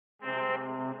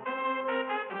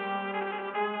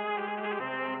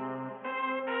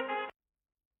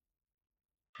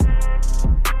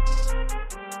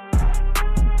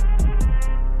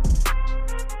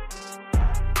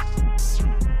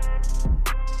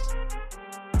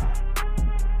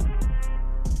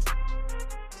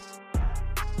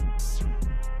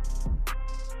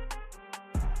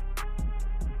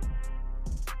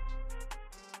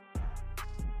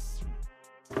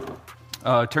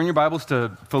Turn your Bibles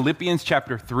to Philippians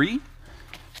chapter 3,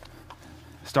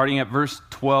 starting at verse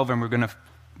 12, and we're going to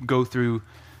go through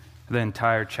the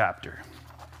entire chapter.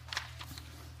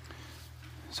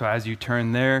 So as you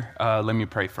turn there, let me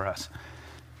pray for us.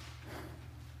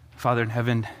 Father in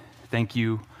heaven, thank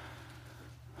you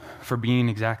for being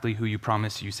exactly who you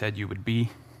promised you said you would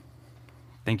be.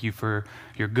 Thank you for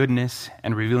your goodness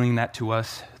and revealing that to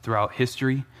us throughout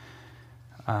history,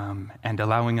 and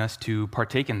allowing us to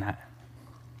partake in that,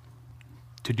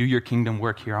 to do your kingdom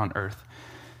work here on earth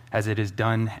as it is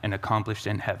done and accomplished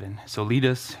in heaven. So lead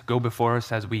us, go before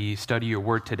us as we study your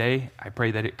word today. I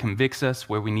pray that it convicts us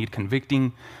where we need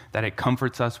convicting, that it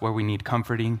comforts us where we need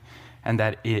comforting, and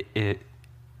that it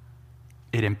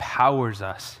empowers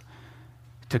us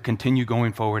to continue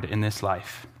going forward in this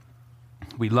life.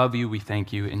 We love you, we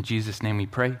thank you. In Jesus' name we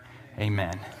pray,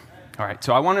 amen. All right,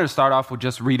 so I wanted to start off with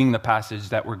just reading the passage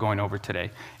that we're going over today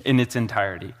in its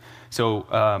entirety.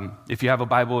 So if you have a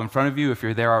Bible in front of you, if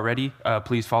you're there already,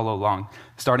 please follow along.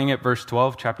 Starting at verse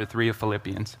 12, chapter 3 of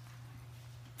Philippians.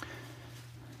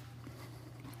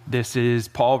 This is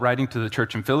Paul writing to the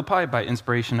church in Philippi by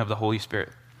inspiration of the Holy Spirit.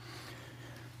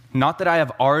 Not that I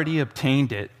have already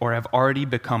obtained it or have already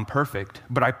become perfect,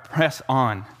 but I press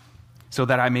on so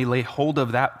that I may lay hold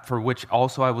of that for which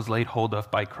also I was laid hold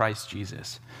of by Christ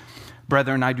Jesus.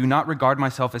 Brethren, I do not regard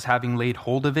myself as having laid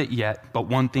hold of it yet, but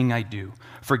one thing I do,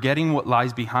 forgetting what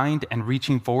lies behind and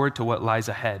reaching forward to what lies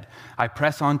ahead. I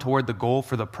press on toward the goal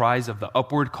for the prize of the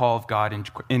upward call of God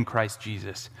in Christ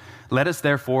Jesus. Let us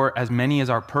therefore, as many as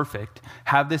are perfect,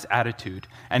 have this attitude.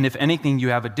 And if anything you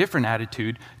have a different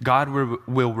attitude, God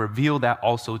will reveal that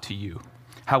also to you.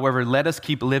 However, let us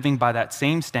keep living by that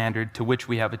same standard to which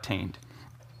we have attained.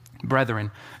 Brethren,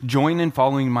 join in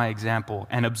following my example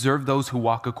and observe those who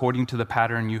walk according to the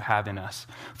pattern you have in us.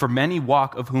 For many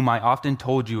walk, of whom I often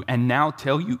told you, and now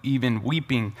tell you even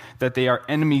weeping, that they are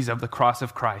enemies of the cross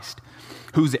of Christ,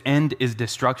 whose end is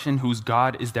destruction, whose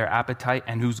God is their appetite,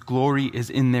 and whose glory is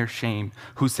in their shame,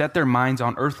 who set their minds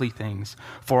on earthly things.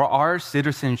 For our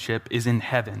citizenship is in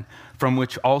heaven, from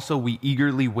which also we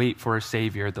eagerly wait for a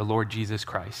Savior, the Lord Jesus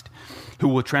Christ, who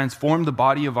will transform the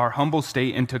body of our humble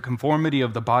state into conformity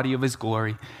of the body of his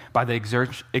glory by the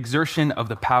exertion of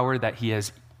the power that he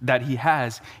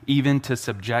has even to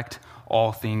subject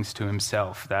all things to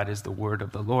himself. That is the word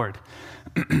of the Lord.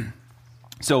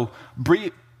 So,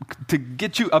 to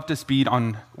get you up to speed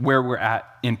on where we're at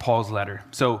in Paul's letter.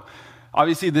 So,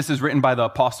 obviously, this is written by the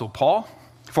Apostle Paul,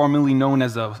 formerly known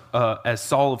as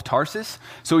Saul of Tarsus.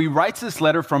 So he writes this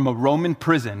letter from a Roman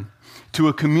prison to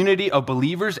a community of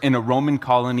believers in a Roman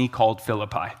colony called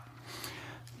Philippi.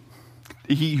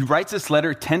 He writes this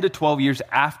letter 10 to 12 years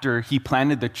after he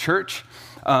planted the church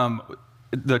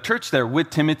there with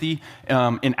Timothy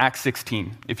in Acts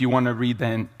 16. If you want to read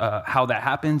then how that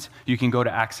happens, you can go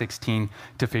to Acts 16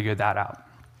 to figure that out.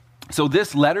 So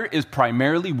this letter is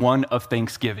primarily one of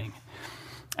thanksgiving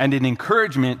and an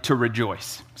encouragement to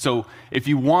rejoice. So if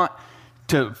you want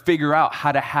to figure out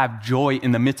how to have joy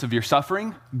in the midst of your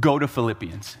suffering, go to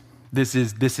Philippians. This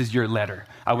is your letter.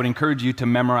 I would encourage you to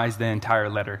memorize the entire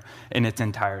letter in its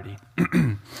entirety.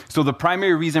 So the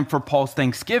primary reason for Paul's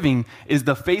thanksgiving is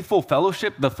the faithful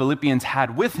fellowship the Philippians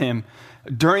had with him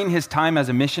during his time as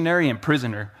a missionary and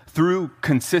prisoner through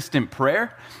consistent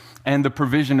prayer and the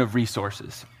provision of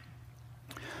resources.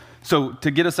 So to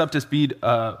get us up to speed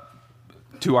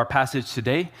to our passage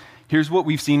today, here's what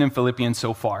we've seen in Philippians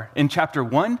so far. In chapter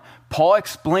 1, Paul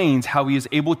explains how he is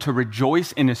able to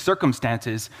rejoice in his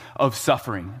circumstances of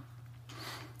suffering.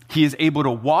 He is able to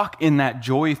walk in that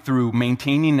joy through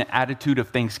maintaining an attitude of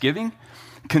thanksgiving,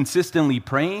 consistently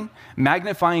praying,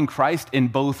 magnifying Christ in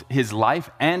both his life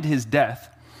and his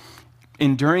death,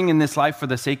 enduring in this life for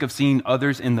the sake of seeing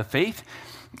others in the faith,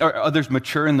 or others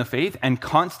mature in the faith, and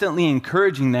constantly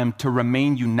encouraging them to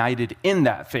remain united in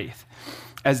that faith,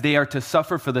 as they are to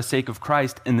suffer for the sake of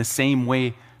Christ in the same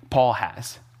way Paul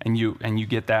has. And you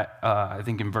get that, I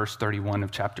think, in verse 31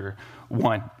 of chapter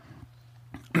 1.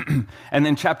 And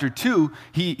then chapter 2,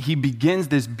 he begins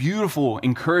this beautiful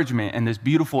encouragement and this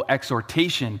beautiful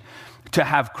exhortation to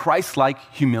have Christ-like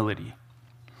humility.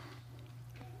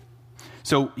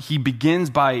 So he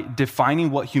begins by defining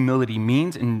what humility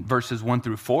means in verses 1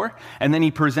 through 4, and then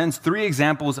he presents 3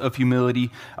 examples of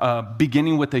humility,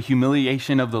 beginning with the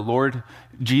humiliation of the Lord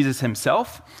Jesus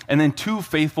himself, and then 2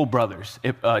 faithful brothers,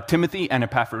 Timothy and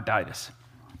Epaphroditus.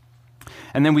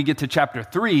 And then we get to chapter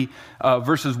 3,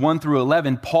 verses 1 through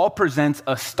 11. Paul presents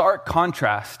a stark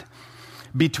contrast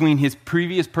between his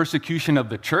previous persecution of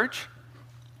the church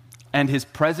and his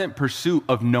present pursuit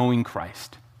of knowing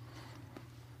Christ.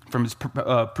 from his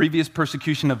previous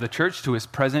persecution of the church to his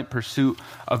present pursuit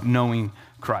of knowing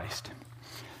Christ.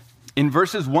 In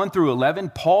verses 1 through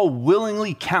 11, Paul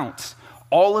willingly counts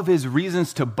all of his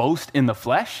reasons to boast in the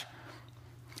flesh,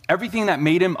 everything that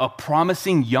made him a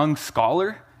promising young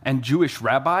scholar and Jewish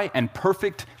rabbi and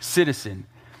perfect citizen,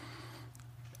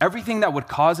 everything that would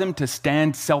cause him to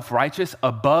stand self-righteous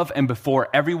above and before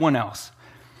everyone else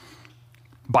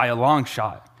by a long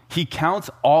shot. He counts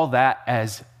all that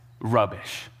as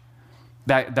rubbish.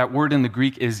 That word in the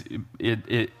Greek is,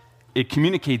 it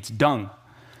communicates dung,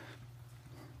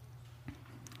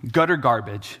 gutter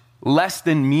garbage, less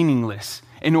than meaningless,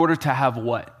 in order to have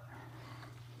what?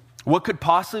 What could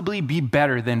possibly be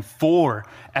better than 4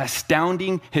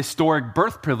 astounding historic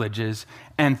birth privileges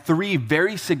and 3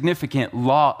 very significant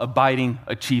law-abiding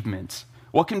achievements?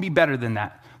 What can be better than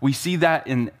that? We see that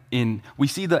we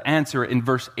see the answer in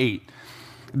verse 8.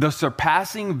 The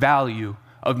surpassing value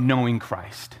of knowing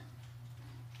Christ.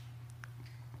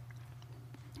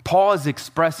 Paul is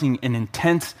expressing an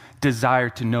intense desire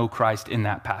to know Christ in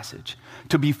that passage,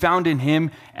 to be found in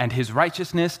him and his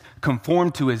righteousness,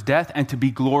 conformed to his death, and to be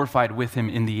glorified with him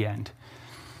in the end.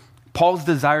 Paul's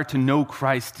desire to know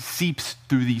Christ seeps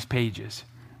through these pages.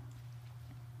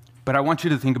 But I want you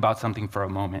to think about something for a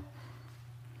moment.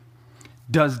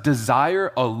 Does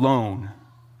desire alone,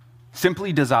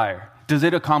 simply desire, does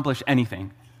it accomplish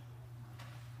anything?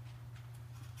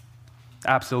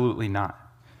 Absolutely not.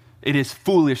 It is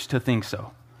foolish to think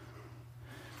so.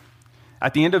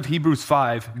 At the end of Hebrews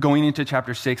 5, going into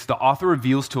chapter 6, the author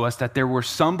reveals to us that there were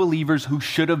some believers who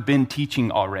should have been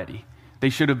teaching already. They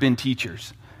should have been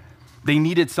teachers. They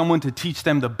needed someone to teach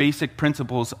them the basic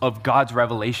principles of God's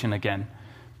revelation again.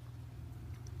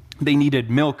 They needed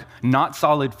milk, not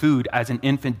solid food as an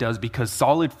infant does, because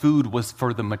solid food was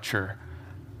for the mature.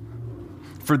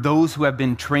 For those who have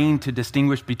been trained to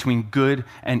distinguish between good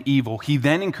and evil, he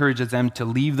then encourages them to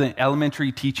leave the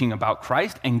elementary teaching about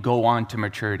Christ and go on to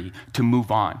maturity, to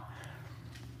move on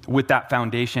with that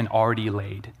foundation already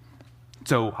laid.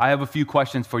 So I have a few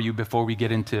questions for you before we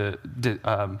get into the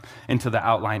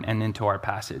outline and into our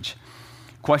passage.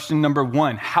 Question number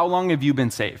 1, how long have you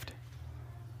been saved?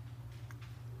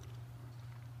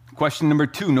 Question number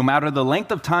 2, no matter the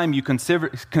length of time you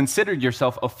considered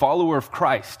yourself a follower of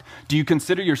Christ, do you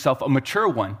consider yourself a mature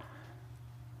one?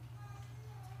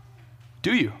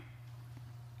 Do you?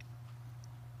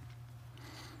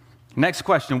 Next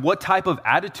question, what type of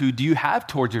attitude do you have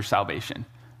towards your salvation?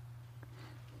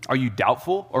 Are you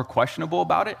doubtful or questionable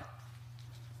about it?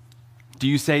 Do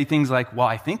you say things like, well,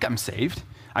 I think I'm saved.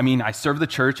 I mean, I serve the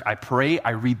church, I pray,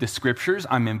 I read the scriptures,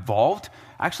 I'm involved.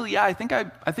 Actually, yeah, I think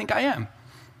I am.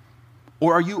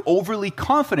 Or are you overly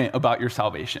confident about your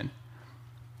salvation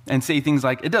and say things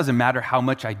like, it doesn't matter how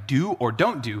much I do or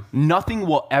don't do, nothing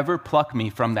will ever pluck me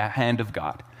from the hand of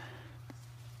God?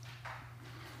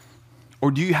 Or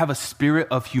do you have a spirit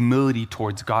of humility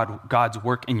towards God's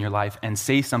work in your life and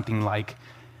say something like,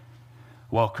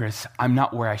 well, Chris, I'm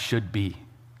not where I should be,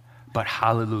 but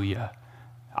hallelujah,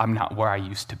 I'm not where I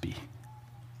used to be.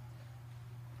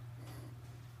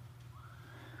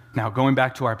 Now, going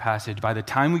back to our passage, by the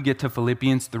time we get to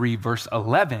Philippians 3, verse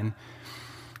 11,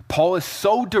 Paul is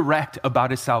so direct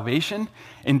about his salvation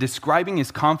in describing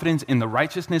his confidence in the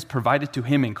righteousness provided to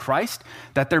him in Christ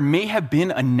that there may have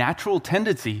been a natural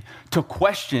tendency to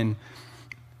question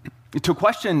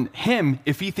him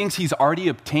if he thinks he's already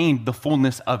obtained the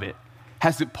fullness of it.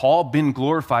 Has Paul been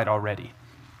glorified already?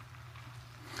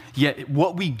 Yet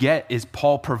what we get is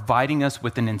Paul providing us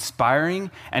with an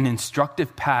inspiring and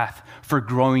instructive path for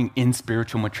growing in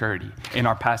spiritual maturity in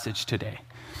our passage today.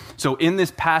 So in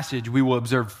this passage, we will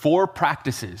observe 4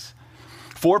 practices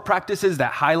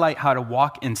that highlight how to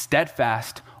walk in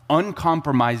steadfast,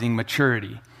 uncompromising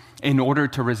maturity in order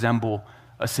to resemble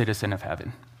a citizen of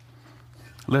heaven.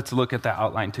 Let's look at that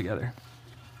outline together.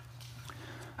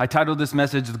 I titled this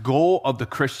message, The Goal of the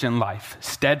Christian Life,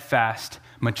 Steadfast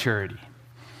Maturity.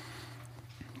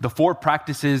 The 4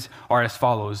 practices are as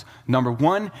follows. Number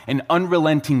 1, an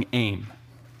unrelenting aim.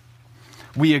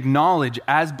 We acknowledge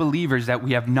as believers that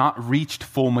we have not reached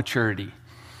full maturity,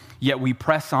 yet we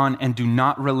press on and do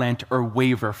not relent or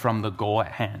waver from the goal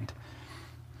at hand.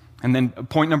 And then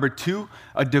point number 2,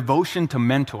 a devotion to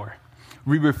mentor.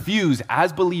 We refuse,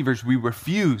 as believers,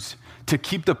 to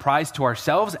keep the prize to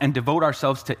ourselves and devote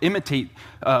ourselves to imitate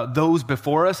those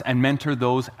before us and mentor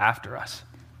those after us.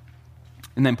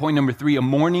 And then point number 3, a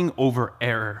mourning over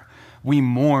error. We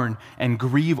mourn and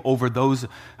grieve over those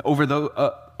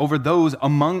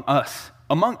among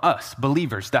us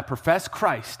believers that profess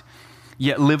Christ,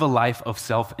 yet live a life of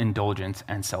self-indulgence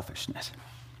and selfishness.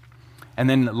 And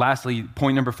then lastly,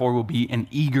 point number 4 will be an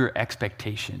eager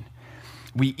expectation.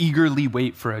 We eagerly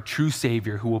wait for a true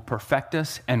Savior who will perfect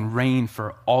us and reign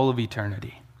for all of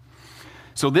eternity.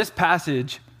 So this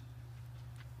passage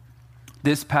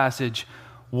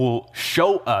will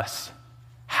show us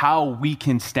how we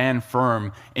can stand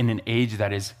firm in an age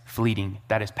that is fleeting,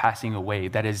 that is passing away,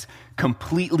 that is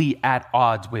completely at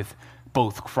odds with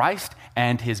both Christ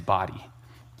and his body.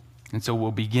 And so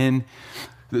we'll begin.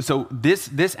 So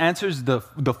this answers the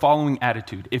following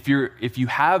attitude. If you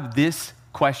have this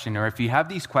question, or if you have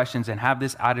these questions and have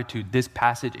this attitude, this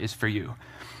passage is for you.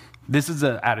 This is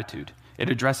the attitude. It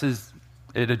addresses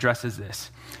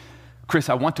this. Chris,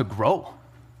 I want to grow.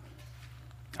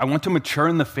 I want to mature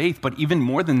in the faith, but even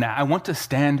more than that, I want to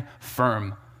stand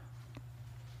firm.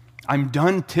 I'm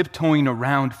done tiptoeing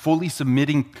around, fully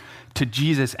submitting to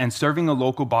Jesus and serving a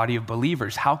local body of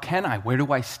believers. How can I? Where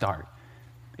do I start?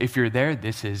 If you're there,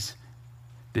 this is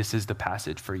the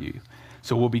passage for you.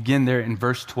 So we'll begin there in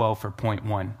verse 12 for point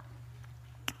 1.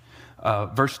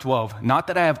 Verse 12, not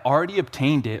that I have already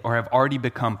obtained it or have already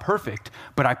become perfect,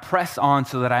 but I press on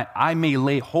so that I may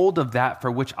lay hold of that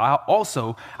for which I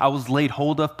was laid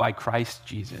hold of by Christ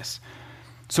Jesus.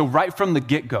 So right from the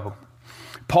get-go,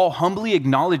 Paul humbly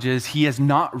acknowledges he has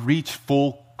not reached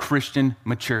full Christian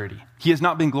maturity. He has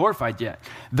not been glorified yet.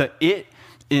 The "it"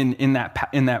 in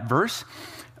that verse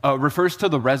refers to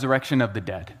the resurrection of the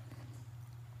dead.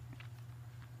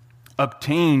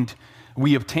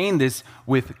 We obtain this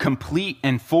with complete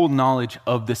and full knowledge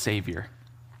of the Savior.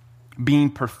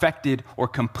 Being perfected or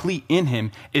complete in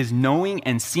him is knowing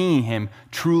and seeing him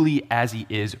truly as he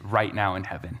is right now in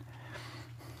heaven.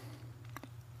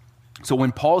 So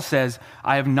when Paul says,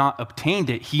 I have not obtained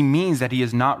it, he means that he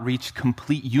has not reached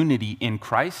complete unity in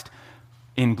Christ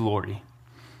in glory.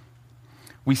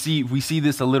 We see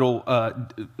this a little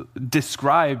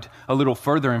described a little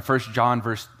further in 1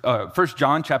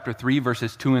 John chapter 3,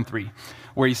 verses 2 and 3,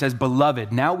 where he says,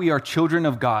 Beloved, now we are children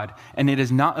of God, and it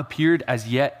has not appeared as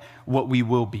yet what we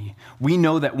will be. We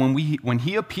know that when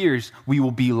he appears, we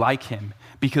will be like him,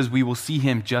 because we will see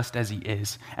him just as he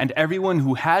is. And everyone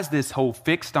who has this hope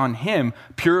fixed on him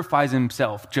purifies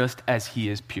himself just as he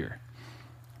is pure.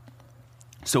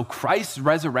 So Christ's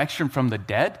resurrection from the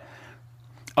dead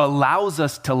allows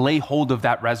us to lay hold of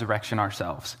that resurrection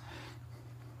ourselves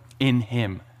in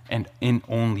him and in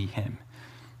only him.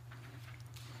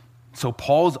 So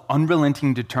Paul's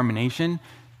unrelenting determination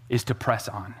is to press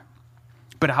on.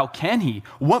 But how can he?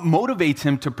 What motivates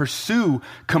him to pursue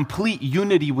complete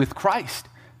unity with Christ?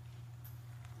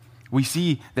 We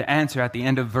see the answer at the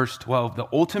end of verse 12. The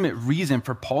ultimate reason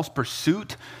for Paul's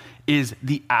pursuit is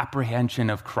the apprehension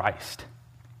of Christ.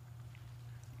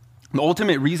 The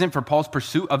ultimate reason for Paul's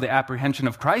pursuit of the apprehension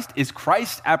of Christ is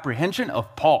Christ's apprehension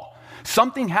of Paul.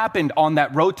 Something happened on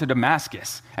that road to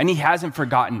Damascus, and he hasn't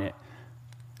forgotten it.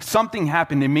 Something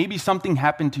happened, and maybe something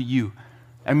happened to you,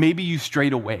 and maybe you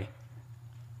strayed away.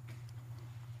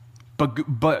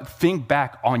 But think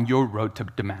back on your road to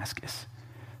Damascus.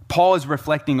 Paul is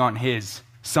reflecting on his.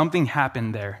 Something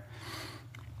happened there.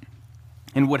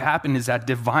 And what happened is that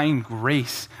divine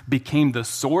grace became the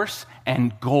source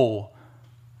and goal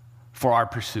for our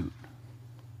pursuit.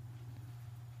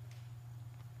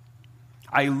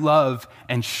 I love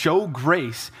and show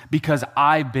grace because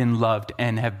I've been loved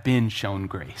and have been shown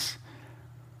grace.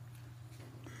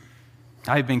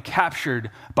 I've been captured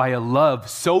by a love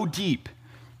so deep,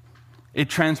 it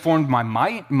transformed my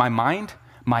mind,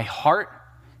 my heart,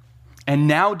 and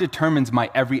now determines my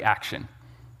every action.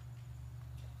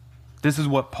 This is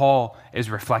what Paul is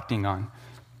reflecting on.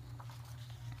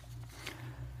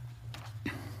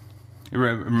 It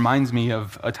reminds me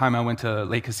of a time I went to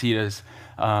Lake Casitas,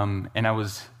 and I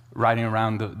was riding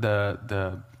around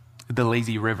the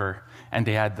lazy river, and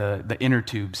they had the inner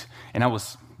tubes, and I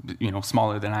was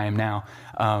smaller than I am now,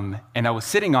 and I was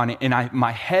sitting on it, and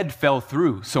my head fell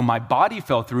through, so my body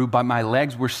fell through, but my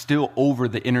legs were still over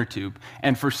the inner tube,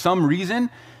 and for some reason,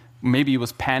 maybe it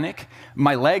was panic,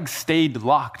 my legs stayed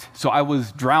locked, so I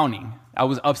was drowning. I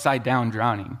was upside down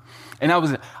drowning. And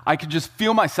I could just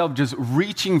feel myself just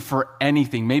reaching for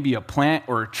anything, maybe a plant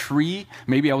or a tree.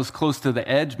 Maybe I was close to the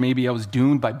edge. Maybe I was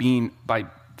doomed by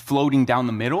floating down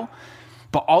the middle.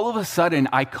 But all of a sudden,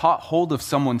 I caught hold of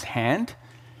someone's hand,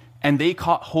 and they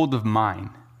caught hold of mine.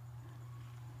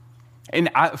 And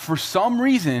for some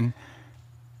reason,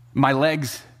 my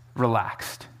legs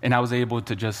relaxed, and I was able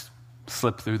to just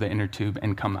slip through the inner tube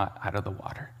and come out of the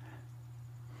water.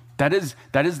 That is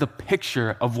the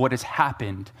picture of what has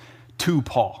happened to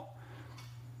Paul.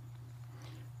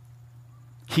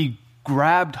 He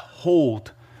grabbed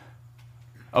hold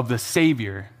of the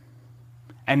Savior,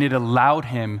 and it allowed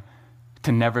him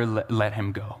to never let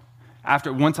him go.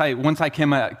 Once I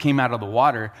came out of the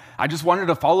water, I just wanted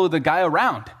to follow the guy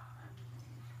around.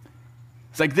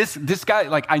 It's like this guy,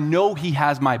 like, I know he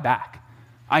has my back.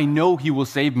 I know he will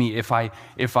save me if I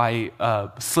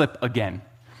slip again.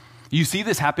 You see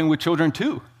this happen with children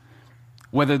too.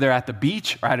 Whether they're at the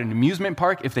beach or at an amusement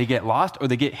park, if they get lost or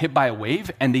they get hit by a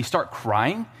wave and they start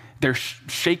crying, they're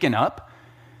shaken up.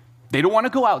 They don't want to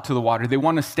go out to the water. They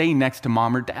want to stay next to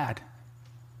mom or dad.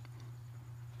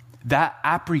 That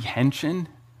apprehension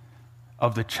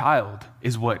of the child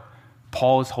is what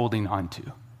Paul is holding on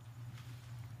to.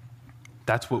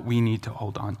 That's what we need to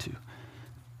hold on to.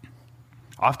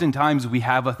 Oftentimes we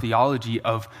have a theology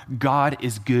of God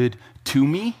is good to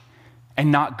me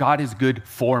and not God is good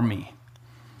for me.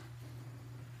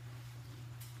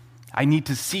 I need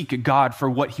to seek God for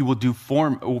what he will do for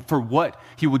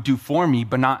me,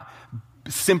 but not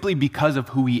simply because of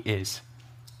who he is.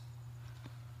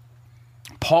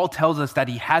 Paul tells us that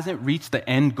he hasn't reached the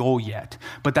end goal yet,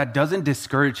 but that doesn't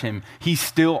discourage him. He's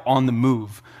still on the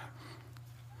move.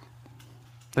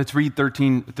 Let's read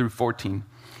 13 through 14.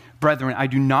 Brethren, I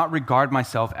do not regard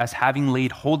myself as having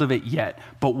laid hold of it yet,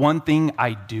 but one thing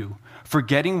I do,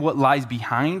 forgetting what lies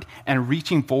behind and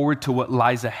reaching forward to what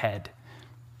lies ahead.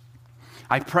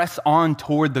 I press on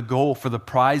toward the goal for the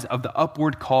prize of the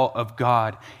upward call of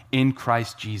God in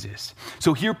Christ Jesus.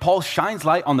 So here Paul shines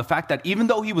light on the fact that even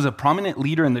though he was a prominent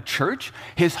leader in the church,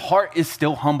 his heart is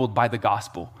still humbled by the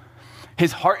gospel.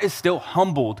 His heart is still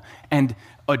humbled and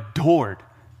adored.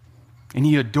 And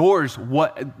he adores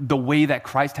the way that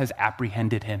Christ has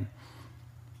apprehended him.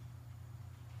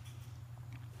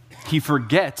 He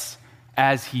forgets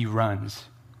as he runs.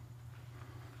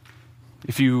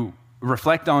 If you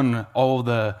reflect on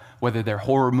whether they're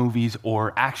horror movies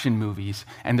or action movies,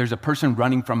 and there's a person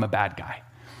running from a bad guy,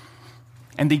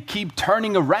 and they keep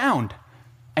turning around,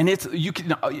 and it's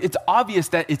obvious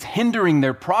that it's hindering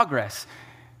their progress.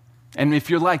 And if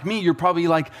you're like me, you're probably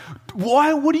like,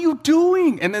 "Why? What are you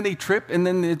doing?" And then they trip, and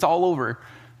then it's all over.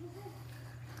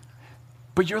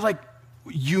 But you're like,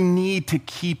 you need to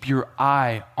keep your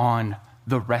eye on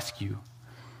the rescue,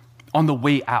 on the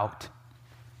way out.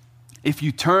 If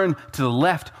you turn to the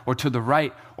left or to the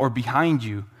right or behind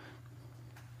you,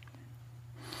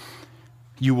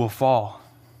 you will fall.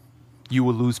 You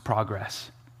will lose progress.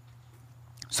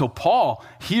 So Paul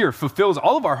here fulfills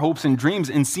all of our hopes and dreams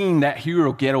in seeing that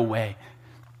hero get away.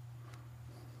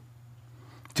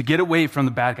 To get away from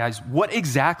the bad guys, what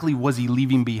exactly was he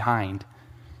leaving behind?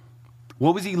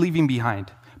 What was he leaving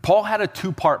behind? Paul had a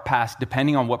two-part past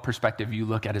depending on what perspective you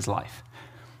look at his life.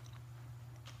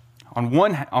 On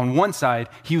one side,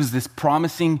 he was this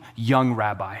promising young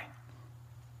rabbi.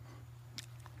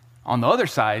 On the other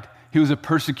side, he was a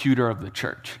persecutor of the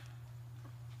church.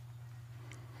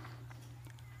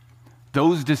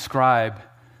 Those describe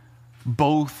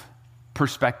both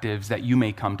perspectives that you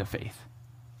may come to faith.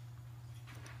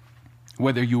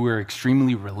 Whether you were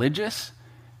extremely religious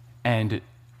and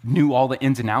knew all the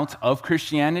ins and outs of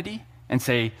Christianity and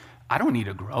say, I don't need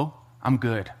to grow, I'm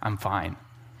good, I'm fine.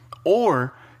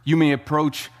 Or you may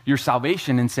approach your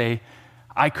salvation and say,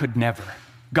 I could never,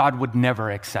 God would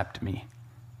never accept me.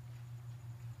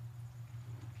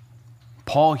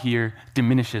 Paul here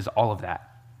diminishes all of that.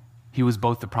 He was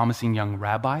both the promising young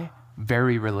rabbi,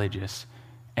 very religious,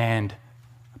 and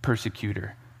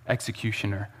persecutor,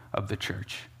 executioner of the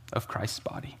church, of Christ's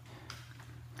body.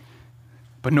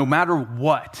 But no matter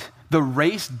what, the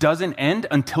race doesn't end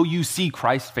until you see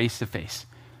Christ face to face.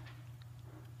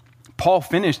 Paul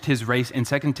finished his race in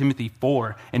 2 Timothy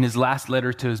 4 in his last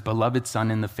letter to his beloved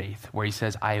son in the faith, where he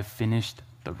says, I have finished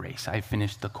the race. I have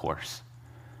finished the course.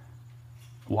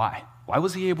 Why? Why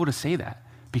was he able to say that?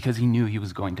 Because he knew he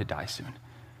was going to die soon.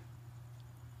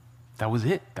 That was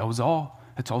it. That was all.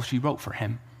 That's all she wrote for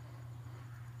him.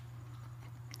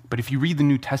 But if you read the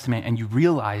New Testament and you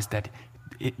realize that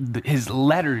his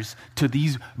letters to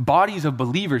these bodies of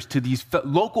believers, to these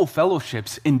local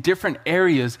fellowships in different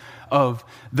areas of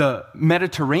the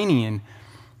Mediterranean,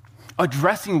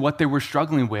 addressing what they were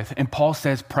struggling with, and Paul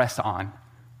says, press on.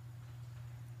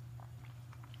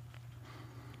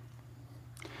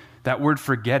 That word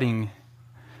forgetting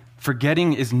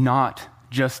is not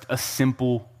just a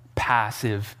simple,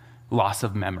 passive loss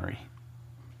of memory.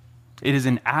 It is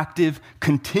an active,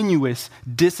 continuous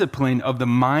discipline of the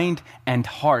mind and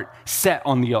heart set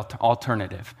on the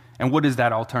alternative. And what is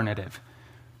that alternative?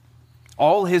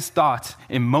 All his thoughts,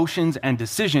 emotions, and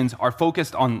decisions are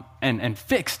focused on and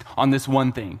fixed on this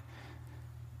one thing.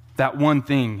 That one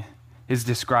thing is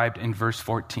described in verse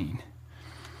 14.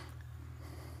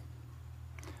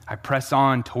 I press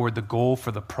on toward the goal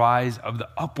for the prize of the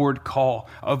upward call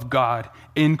of God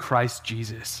in Christ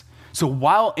Jesus. So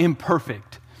while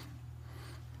imperfect,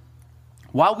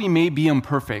 while we may be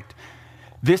imperfect,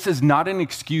 this is not an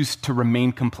excuse to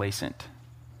remain complacent.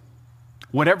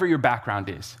 Whatever your background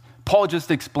is, Paul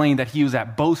just explained that he was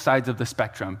at both sides of the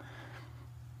spectrum.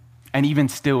 And even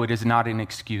still, it is not an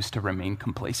excuse to remain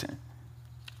complacent.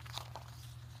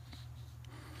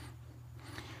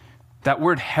 That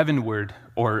word heavenward,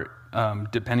 or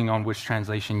depending on which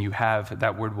translation you have,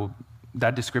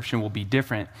 that description will be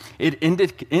different. It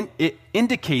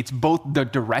indicates both the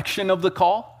direction of the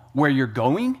call, where you're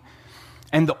going,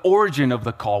 and the origin of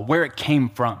the call, where it came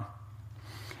from.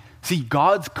 See,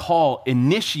 God's call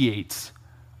initiates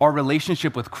our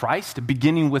relationship with Christ,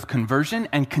 beginning with conversion,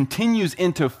 and continues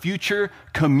into future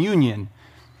communion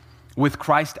with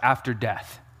Christ after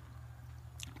death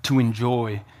to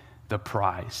enjoy the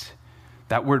prize.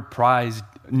 That word prize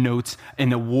notes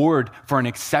an award for an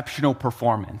exceptional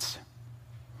performance.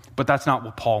 But that's not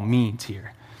what Paul means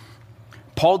here.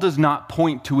 Paul does not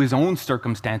point to his own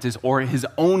circumstances or his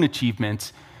own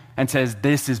achievements and says,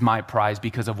 this is my prize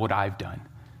because of what I've done.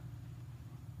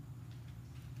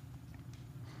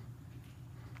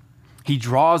 He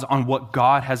draws on what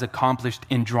God has accomplished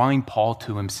in drawing Paul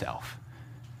to himself.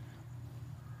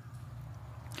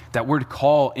 That word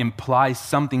call implies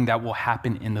something that will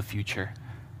happen in the future.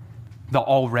 The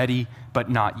already, but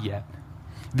not yet.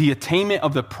 The attainment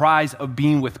of the prize of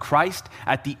being with Christ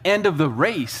at the end of the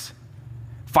race,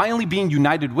 finally being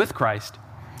united with Christ,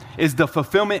 is the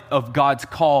fulfillment of God's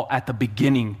call at the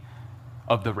beginning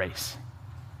of the race.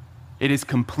 It is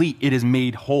complete, it is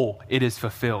made whole, it is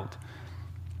fulfilled.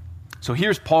 So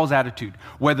here's Paul's attitude.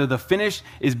 Whether the finish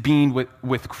is being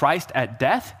with Christ at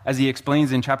death, as he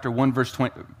explains in chapter 1,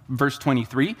 verse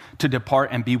 23, to depart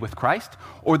and be with Christ,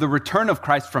 or the return of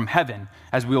Christ from heaven,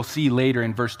 as we'll see later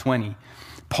in verse 20,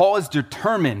 Paul is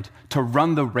determined to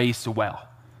run the race well,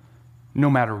 no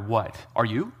matter what. Are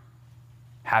you?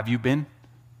 Have you been?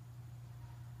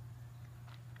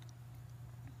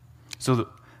 So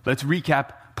let's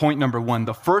recap point number 1.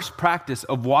 The first practice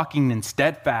of walking in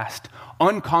steadfast,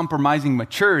 uncompromising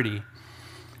maturity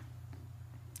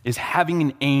is having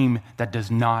an aim that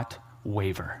does not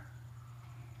waver.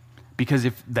 Because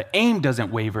if the aim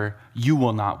doesn't waver, you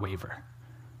will not waver,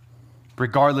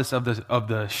 regardless of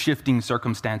the shifting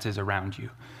circumstances around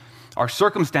you. Our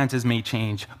circumstances may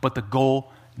change, but the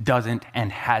goal doesn't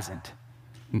and hasn't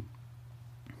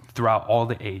throughout all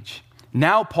the age.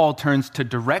 Now Paul turns to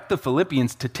direct the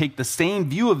Philippians to take the same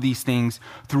view of these things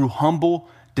through humble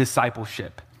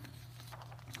discipleship.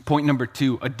 Point number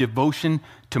 2, a devotion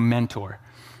to mentor.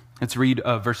 Let's read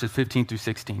verses 15 through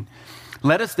 16.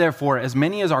 Let us therefore, as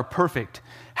many as are perfect,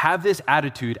 have this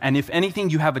attitude, and if anything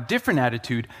you have a different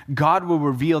attitude, God will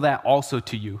reveal that also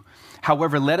to you.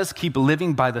 However, let us keep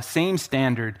living by the same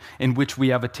standard in which we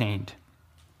have attained.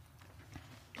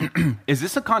 Is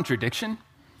this a contradiction?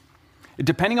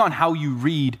 Depending on how you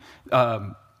read,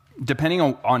 depending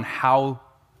on how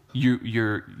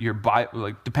your Bible,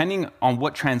 like depending on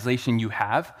what translation you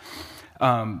have,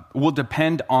 will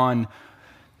depend on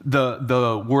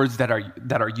the words that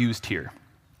are used here.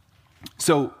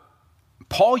 So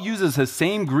Paul uses the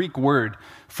same Greek word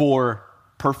for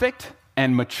perfect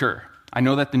and mature. I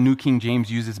know that the New King James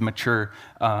uses mature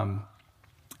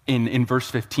in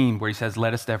verse 15, where he says,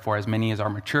 "Let us therefore, as many as are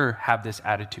mature, have this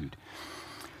attitude."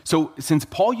 So since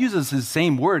Paul uses the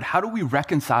same word, how do we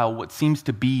reconcile what seems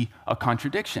to be a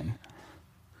contradiction?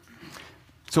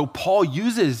 So Paul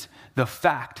uses the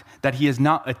fact that he has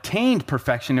not attained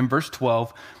perfection in verse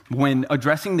 12 when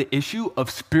addressing the issue of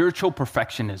spiritual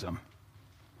perfectionism,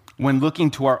 when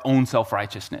looking to our own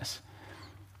self-righteousness.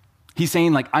 He's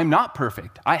saying, like, I'm not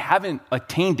perfect. I haven't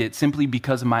attained it simply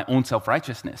because of my own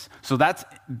self-righteousness. So that's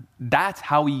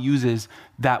how he uses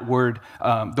that word.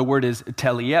 The word is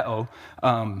teleo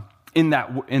in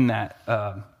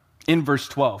verse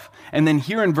 12. And then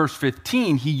here in verse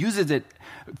 15, he uses it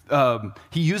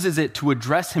to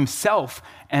address himself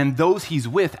and those he's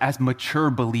with as mature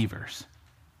believers.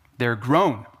 They're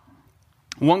grown.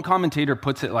 One commentator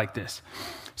puts it like this.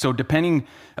 So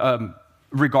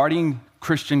regarding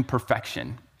Christian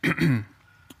perfection,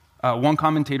 one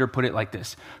commentator put it like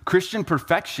this: Christian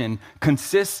perfection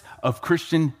consists of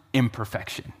Christian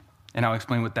imperfection. And I'll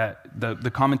explain what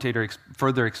the commentator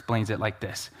further explains it like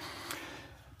this: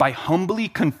 by humbly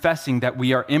confessing that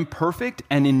we are imperfect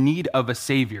and in need of a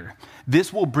Savior,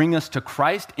 this will bring us to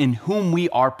Christ, in whom we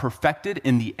are perfected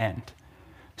in the end.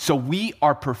 So we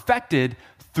are perfected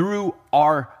through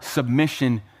our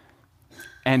submission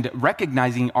and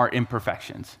recognizing our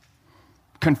imperfections,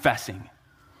 confessing.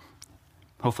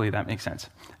 Hopefully that makes sense.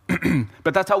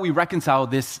 But that's how we reconcile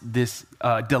this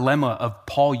dilemma of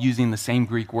Paul using the same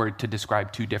Greek word to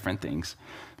describe two different things.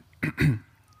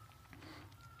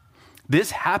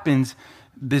 This happens,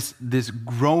 this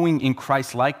growing in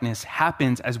Christ likeness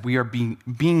happens as we are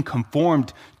being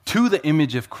conformed to the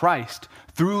image of Christ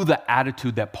through the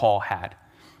attitude that Paul had.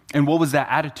 And what was that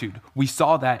attitude? We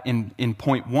saw that in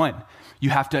point 1. You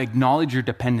have to acknowledge your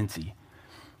dependency.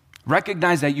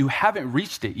 Recognize that you haven't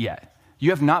reached it yet. You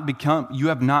have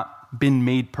not been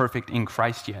made perfect in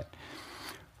Christ yet.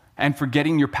 And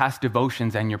forgetting your past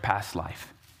devotions and your past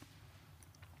life.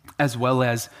 As well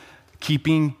as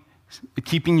keeping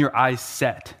your eyes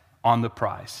set on the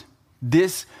prize.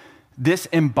 This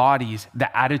embodies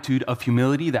the attitude of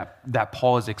humility that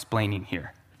Paul is explaining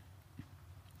here.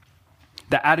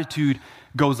 The attitude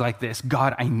goes like this: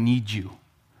 God, I need you.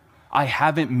 I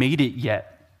haven't made it yet.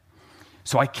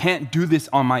 So I can't do this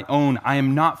on my own. I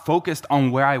am not focused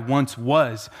on where I once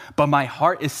was, but my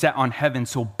heart is set on heaven,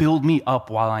 so build me up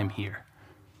while I'm here.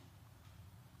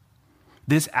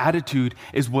 This attitude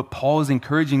is what Paul is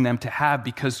encouraging them to have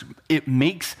because it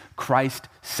makes Christ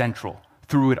central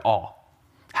through it all.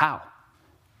 How?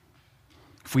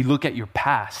 If we look at your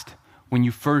past, when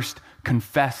you first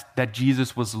confessed that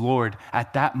Jesus was Lord,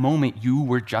 at that moment you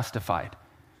were justified.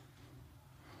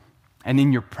 And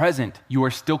in your present, you are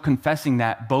still confessing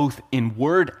that both in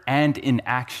word and in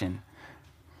action.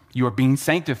 You are being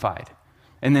sanctified.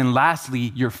 And then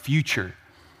lastly, your future.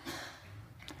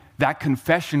 That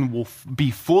confession will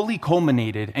be fully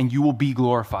culminated and you will be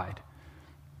glorified.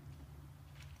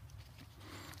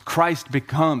 Christ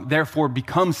therefore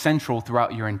becomes central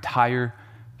throughout your entire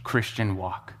Christian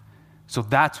walk. So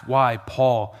that's why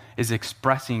Paul is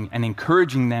expressing and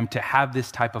encouraging them to have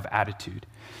this type of attitude.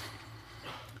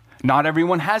 Not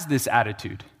everyone has this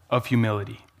attitude of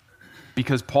humility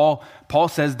because Paul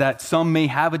says that some may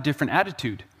have a different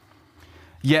attitude.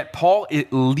 Yet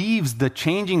it leaves the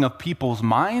changing of people's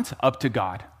minds up to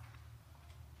God.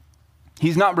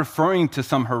 He's not referring to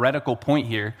some heretical point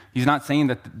here. He's not saying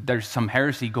that there's some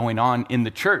heresy going on in the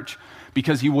church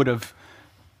because he would have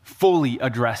fully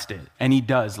addressed it, and he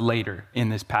does later in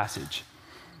this passage.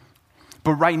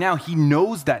 But right now, he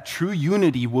knows that true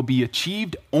unity will be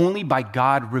achieved only by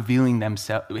God revealing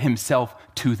himself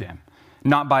to them,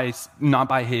 not by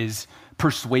his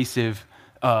persuasive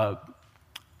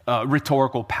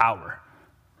rhetorical power.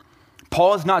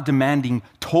 Paul is not demanding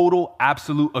total,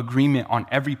 absolute agreement on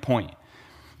every point,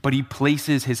 but he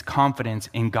places his confidence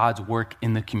in God's work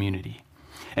in the community.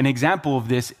 An example of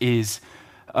this is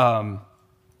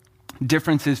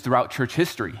differences throughout church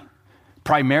history,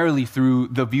 primarily through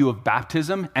the view of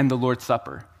baptism and the Lord's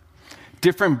Supper.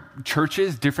 Different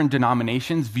churches, different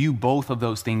denominations view both of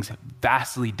those things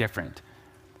vastly different,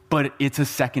 but it's a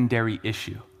secondary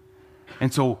issue.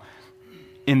 And so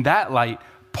in that light,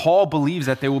 Paul believes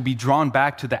that they will be drawn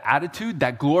back to the attitude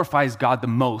that glorifies God the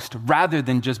most, rather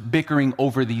than just bickering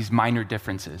over these minor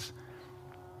differences.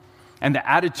 And the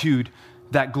attitude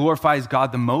that glorifies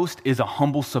God the most is a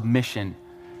humble submission.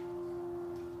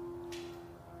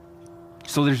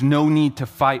 So there's no need to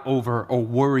fight over or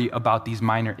worry about these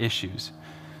minor issues.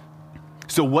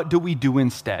 So what do we do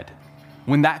instead?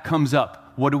 When that comes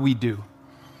up, what do we do?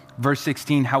 Verse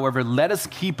 16, however, let us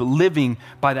keep living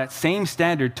by that same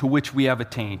standard to which we have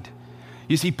attained.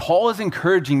 You see, Paul is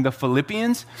encouraging the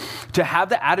Philippians to have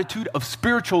the attitude of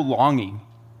spiritual longing.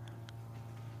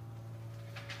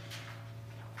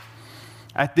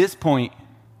 At this point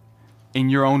in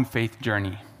your own faith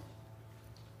journey,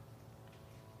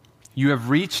 you have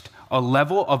reached a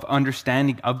level of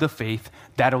understanding of the faith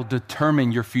that'll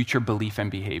determine your future belief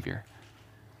and behavior.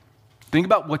 Think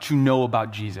about what you know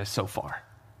about Jesus so far.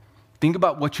 Think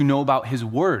about what you know about his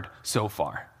word so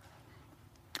far.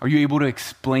 Are you able to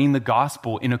explain the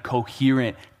gospel in a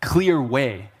coherent, clear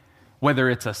way, whether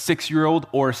it's a 6-year-old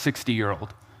or a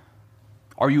 60-year-old?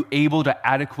 Are you able to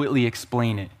adequately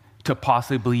explain it to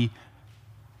possibly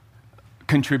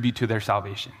contribute to their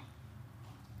salvation?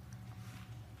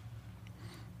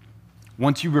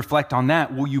 Once you reflect on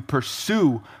that, will you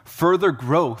pursue further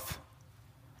growth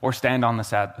or stand on the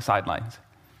sidelines?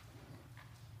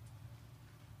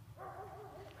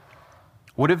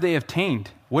 What have they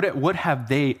obtained? What have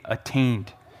they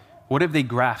attained? What have they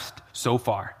grasped so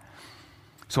far?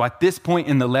 So at this point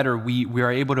in the letter, we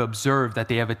are able to observe that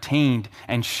they have attained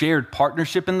and shared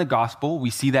partnership in the gospel. We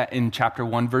see that in chapter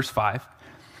 1, verse 5.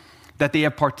 That they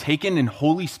have partaken in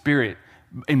Holy Spirit,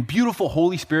 in beautiful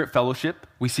Holy Spirit fellowship.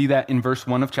 We see that in verse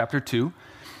 1 of chapter 2.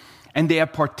 And they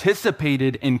have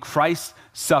participated in Christ's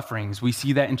sufferings. We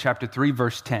see that in chapter 3,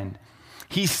 verse 10.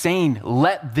 He's saying,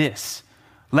 let this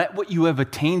Let what you have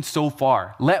attained so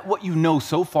far, let what you know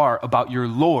so far about your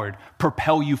Lord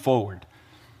propel you forward.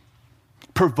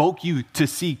 Provoke you to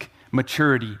seek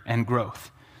maturity and growth.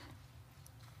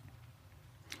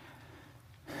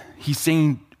 He's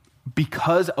saying,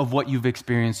 because of what you've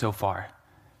experienced so far,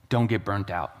 don't get burnt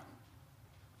out.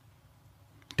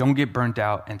 Don't get burnt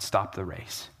out and stop the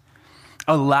race.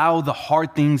 Allow the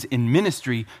hard things in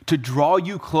ministry to draw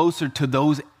you closer to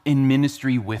those in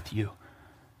ministry with you,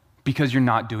 because you're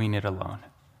not doing it alone.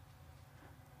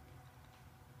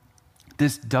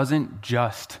 This doesn't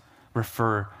just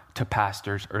refer to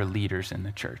pastors or leaders in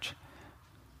the church,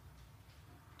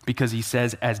 because he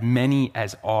says, as many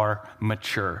as are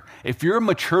mature. If you're a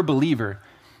mature believer,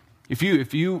 if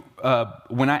you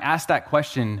when I asked that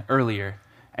question earlier,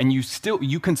 and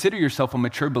you consider yourself a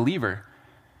mature believer,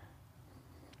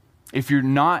 if you're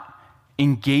not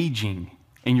engaging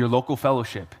in your local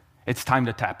fellowship, it's time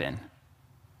to tap in.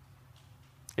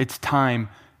 It's time.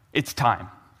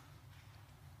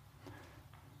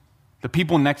 The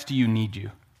people next to you need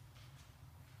you.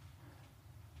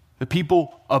 The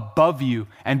people above you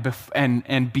and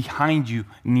behind you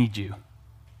need you.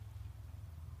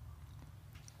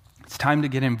 It's time to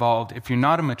get involved. If you're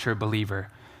not a mature believer,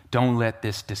 don't let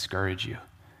this discourage you.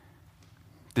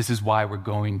 This is why we're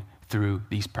going through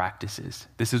these practices.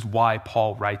 This is why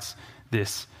Paul writes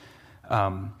this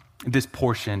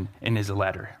portion in his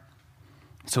letter.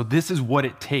 So this is what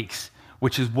it takes,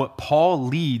 which is what Paul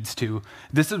leads to.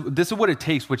 This is what it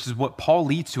takes, which is what Paul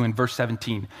leads to in verse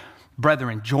 17.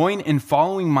 Brethren, join in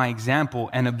following my example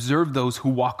and observe those who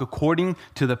walk according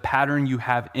to the pattern you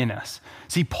have in us.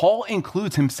 See, Paul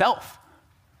includes himself.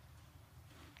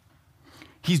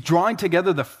 He's drawing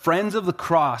together the friends of the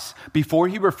cross before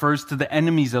he refers to the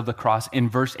enemies of the cross in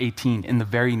verse 18, in the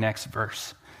very next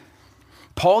verse.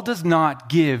 Paul does not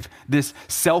give this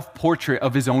self-portrait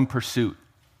of his own pursuit.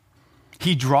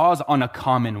 He draws on a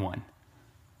common one.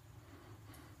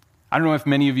 I don't know if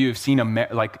many of you have seen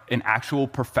an actual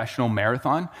professional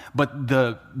marathon, but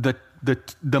the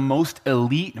most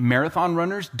elite marathon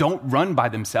runners don't run by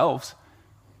themselves.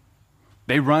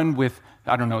 They run with,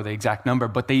 I don't know the exact number,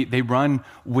 but they run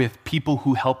with people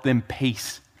who help them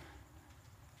pace.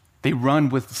 They run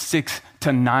with 6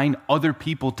 to 9 other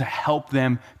people to help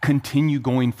them continue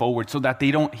going forward, so that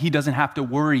he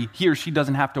or she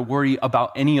doesn't have to worry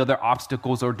about any other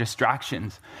obstacles or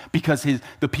distractions, because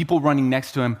the people running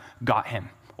next to him got him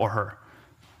or her.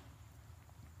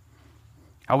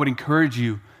 I would encourage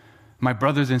you, my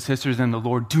brothers and sisters in the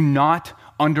Lord, do not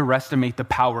underestimate the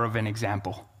power of an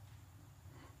example.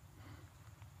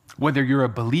 Whether you're a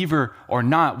believer or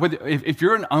not, if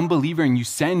you're an unbeliever and you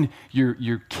send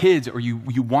your kids, or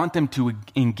you want them to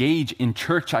engage in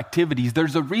church activities,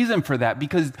 there's a reason for that,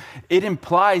 because it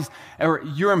implies, or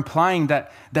you're implying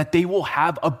that they will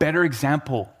have a better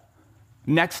example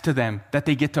next to them that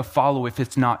they get to follow if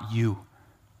it's not you.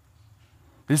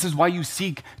 This is why you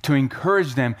seek to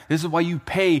encourage them. This is why you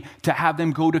pay to have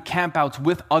them go to campouts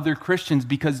with other Christians,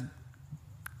 because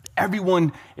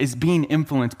everyone is being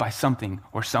influenced by something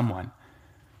or someone.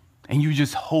 And you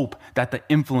just hope that the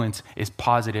influence is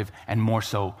positive and more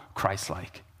so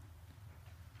Christ-like.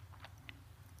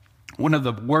 One of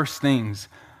the worst things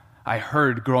I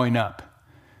heard growing up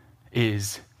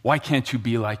is, why can't you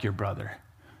be like your brother?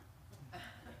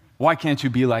 Why can't you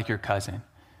be like your cousin?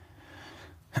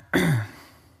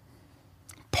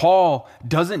 Paul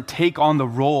doesn't take on the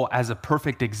role as a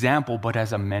perfect example, but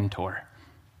as a mentor.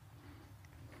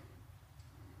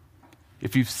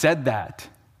 If you've said that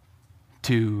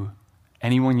to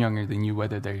anyone younger than you,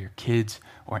 whether they're your kids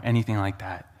or anything like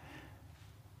that,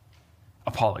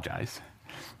 apologize.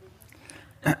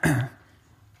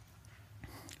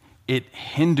 It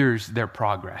hinders their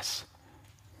progress.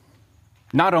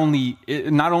 Not only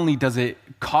does it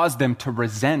cause them to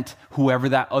resent whoever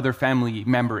that other family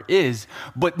member is,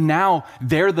 but now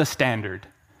they're the standard.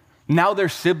 Now their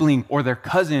sibling or their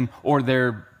cousin or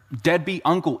their deadbeat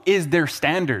uncle is their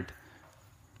standard.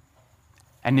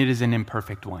 And it is an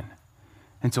imperfect one.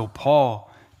 And so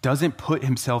Paul doesn't put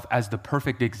himself as the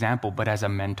perfect example, but as a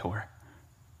mentor.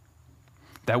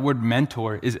 That word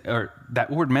mentor is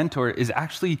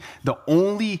actually the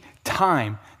only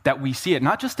time that we see it,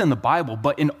 not just in the Bible,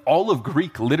 but in all of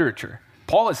Greek literature.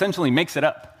 Paul essentially makes it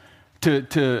up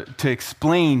to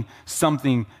explain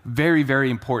something very,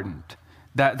 very important.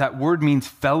 That word means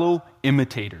fellow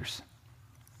imitators.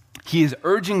 He is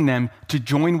urging them to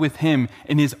join with him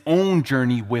in his own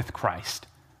journey with Christ.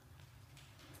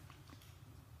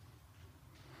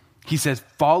 He says,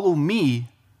 follow me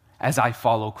as I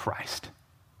follow Christ.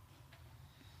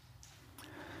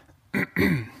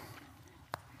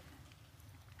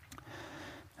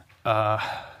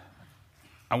 I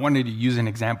wanted to use an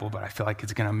example, but I feel like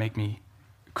it's going to make me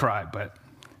cry, but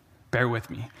bear with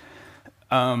me.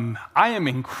 I am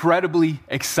incredibly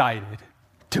excited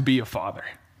to be a father.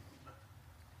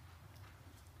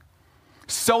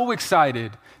 So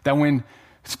excited that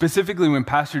specifically when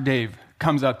Pastor Dave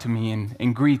comes up to me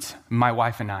and greets my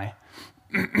wife and I,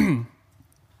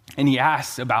 and he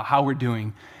asks about how we're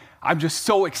doing, I'm just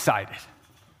so excited.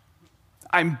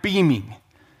 I'm beaming.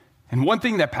 And one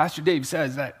thing that Pastor Dave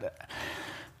says that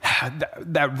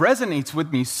resonates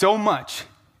with me so much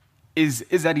is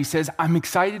that he says, I'm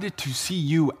excited to see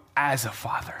you as a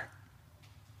father.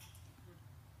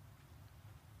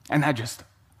 And that just,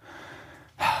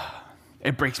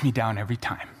 it breaks me down every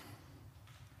time.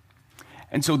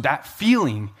 And so that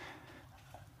feeling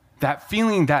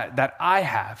that I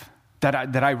have,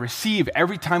 that I receive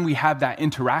every time we have that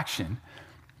interaction,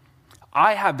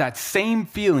 I have that same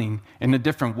feeling in a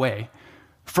different way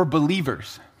for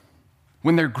believers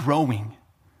when they're growing,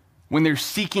 when they're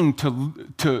seeking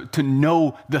to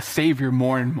know the Savior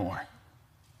more and more.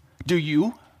 Do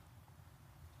you?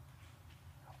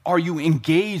 Are you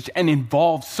engaged and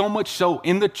involved so much so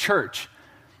in the church,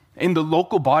 in the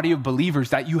local body of believers,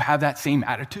 that you have that same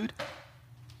attitude?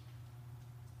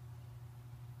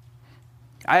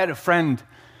 I had a friend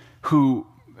who,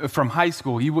 from high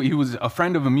school, he was a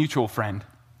friend of a mutual friend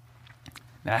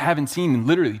that I haven't seen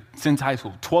literally since high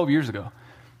school, 12 years ago.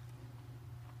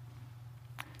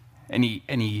 And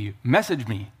he messaged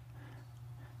me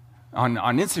on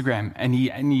Instagram, and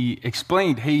he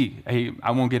explained, hey,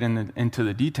 I won't get into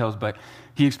the details, but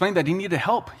he explained that he needed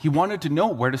help. He wanted to know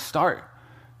where to start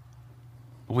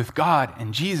with God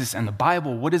and Jesus and the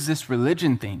Bible. What is this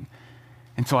religion thing?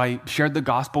 And so I shared the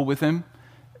gospel with him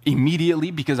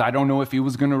immediately, because I don't know if he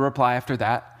was going to reply after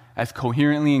that, as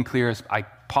coherently and clear as I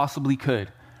possibly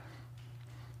could.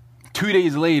 2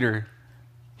 days later,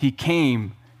 he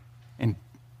came and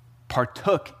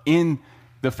partook in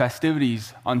the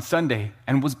festivities on Sunday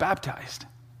and was baptized.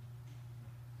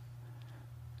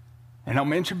 And I'll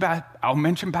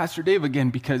mention Pastor Dave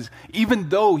again, because even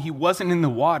though he wasn't in the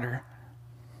water,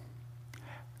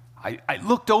 I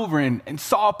looked over and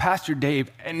saw Pastor Dave,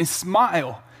 and his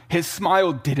smile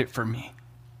did it for me.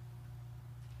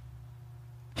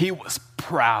 He was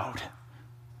proud.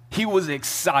 He was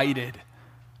excited.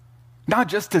 Not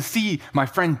just to see my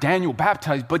friend Daniel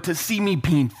baptized, but to see me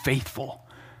being faithful.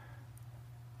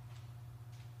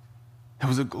 It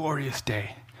was a glorious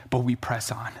day, but we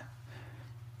press on.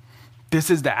 This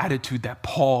is the attitude that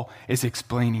Paul is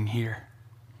explaining here.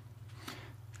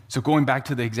 So going back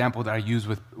to the example that I used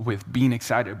with being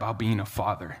excited about being a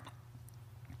father,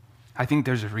 I think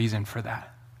there's a reason for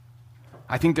that.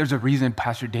 I think there's a reason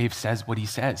Pastor Dave says what he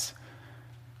says,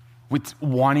 with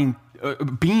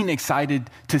being excited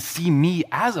to see me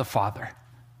as a father.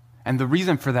 And the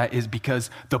reason for that is because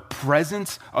the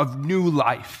presence of new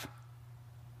life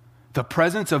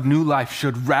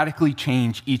should radically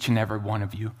change each and every one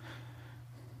of you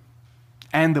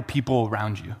and the people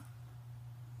around you.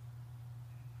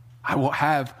 I will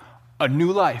have a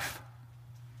new life.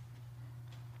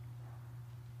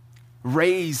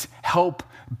 Raise, help,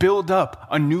 build up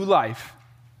a new life.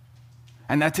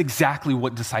 And that's exactly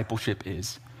what discipleship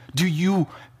is. Do you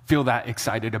feel that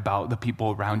excited about the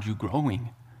people around you growing?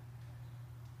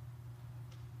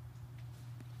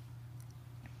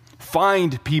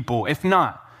 Find people. If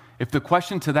the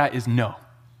question to that is no.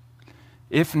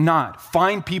 If not,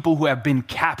 find people who have been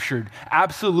captured,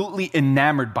 absolutely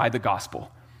enamored by the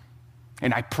gospel.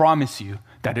 And I promise you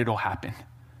that it'll happen.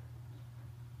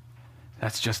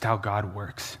 That's just how God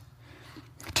works.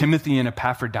 Timothy and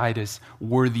Epaphroditus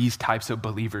were these types of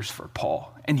believers for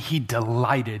Paul, and he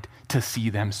delighted to see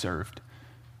them served.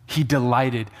 He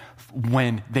delighted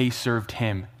when they served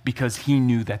him because he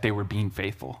knew that they were being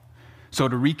faithful. So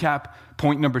to recap,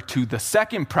 point number 2, the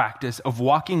second practice of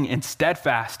walking in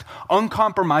steadfast,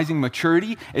 uncompromising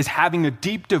maturity is having a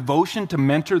deep devotion to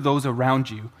mentor those around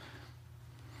you.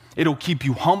 It'll keep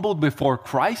you humbled before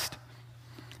Christ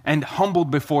and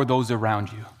humbled before those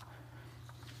around you.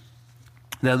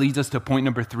 That leads us to point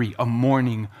number 3, a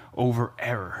mourning over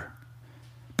error.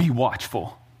 Be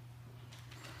watchful.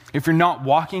 If you're not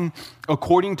walking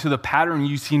according to the pattern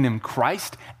you've seen in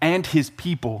Christ and his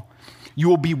people, you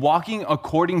will be walking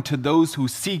according to those who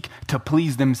seek to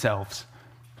please themselves.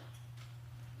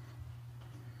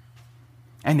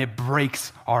 And it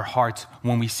breaks our hearts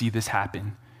when we see this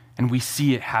happen. And we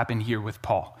see it happen here with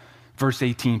Paul. Verse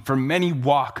 18, for many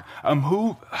walk of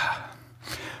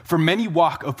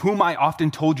whom I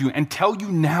often told you and tell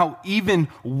you now, even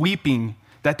weeping,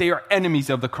 that they are enemies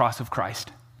of the cross of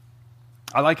Christ.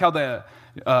 I like how the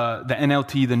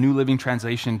NLT, the New Living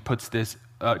Translation,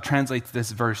 translates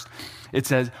this verse. It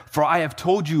says, "For I have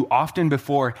told you often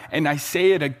before, and I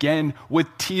say it again with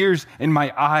tears in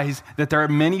my eyes, that there are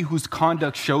many whose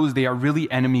conduct shows they are really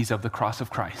enemies of the cross of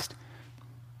Christ."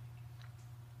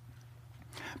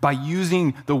 By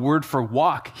using the word for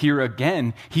walk here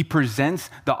again, he presents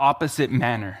the opposite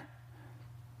manner.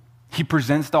 He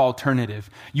presents the alternative.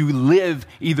 You live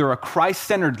either a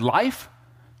Christ-centered life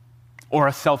or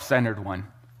a self-centered one.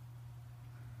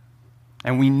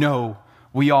 And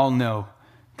we all know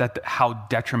that how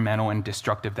detrimental and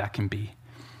destructive that can be.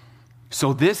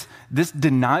 So this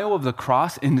denial of the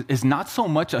cross is not so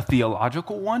much a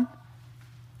theological one,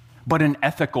 but an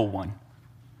ethical one.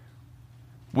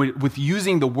 With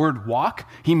using the word walk,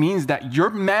 he means that your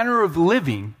manner of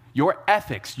living, your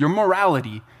ethics, your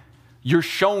morality, you're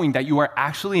showing that you are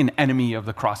actually an enemy of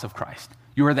the cross of Christ.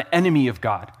 You are the enemy of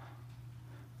God.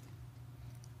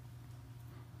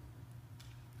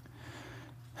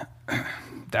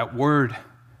 That word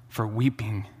for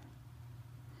weeping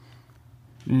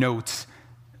notes,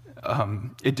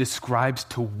 it describes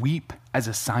to weep as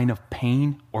a sign of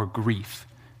pain or grief.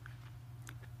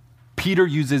 Peter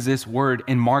uses this word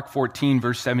in Mark 14,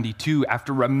 verse 72,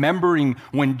 after remembering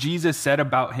what Jesus said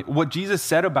about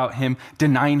him,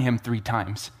 denying him 3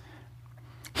 times.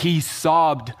 He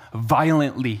sobbed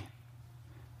violently.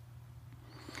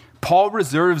 Paul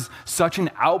reserves such an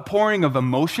outpouring of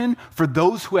emotion for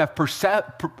those who have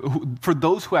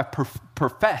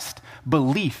professed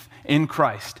belief in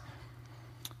Christ.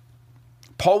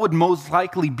 Paul would most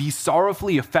likely be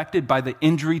sorrowfully affected by the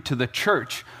injury to the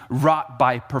church wrought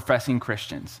by professing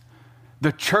Christians.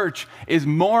 The church is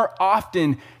more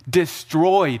often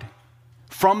destroyed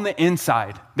from the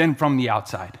inside than from the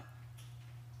outside.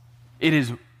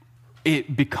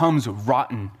 It becomes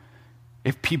rotten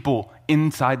if people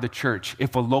inside the church,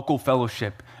 if a local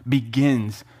fellowship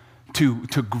begins to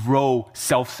grow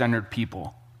self-centered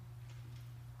people.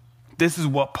 This is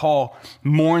what Paul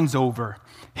mourns over.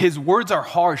 His words are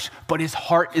harsh, but his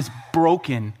heart is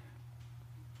broken.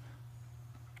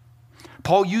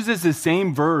 Paul uses the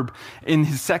same verb in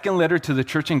his second letter to the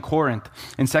church in Corinth,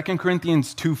 in 2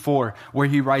 Corinthians 2:4, where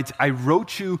he writes, "I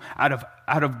wrote you out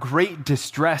of great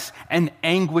distress and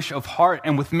anguish of heart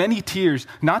and with many tears,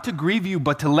 not to grieve you,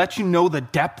 but to let you know the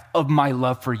depth of my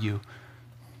love for you."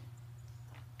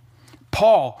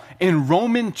 Paul, in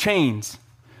Roman chains,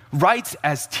 writes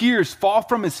as tears fall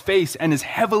from his face and is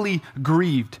heavily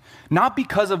grieved, not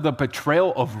because of the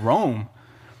betrayal of Rome,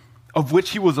 of which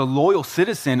he was a loyal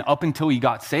citizen up until he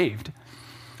got saved,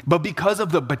 but because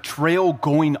of the betrayal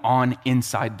going on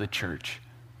inside the church.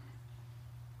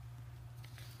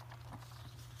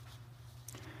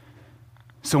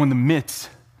 So in the midst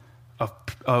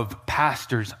of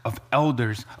pastors, of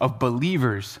elders, of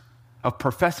believers, of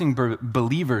professing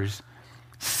believers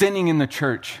sinning in the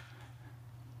church,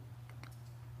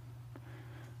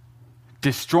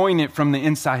 destroying it from the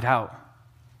inside out,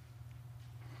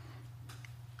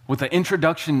 with the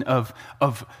introduction of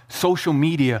social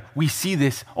media, we see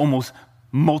this almost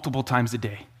multiple times a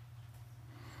day.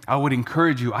 I would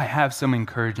encourage you, I have some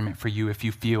encouragement for you if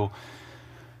you feel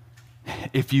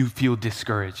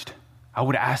discouraged. I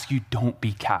would ask you, don't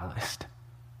be calloused.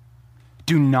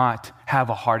 Do not have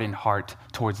a hardened heart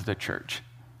towards the church.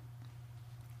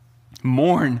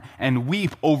 Mourn and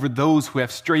weep over those who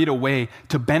have strayed away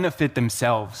to benefit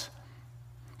themselves.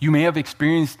 You may have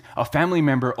experienced a family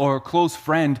member or a close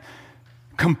friend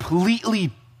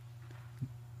completely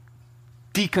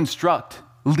deconstruct,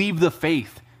 leave the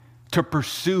faith to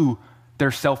pursue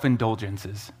their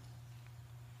self-indulgences,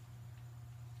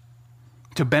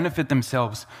 to benefit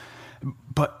themselves.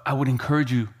 But I would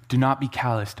encourage you, do not be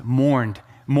calloused. Mourn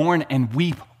and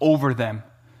weep over them.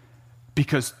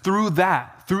 Because through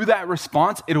that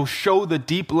response, it'll show the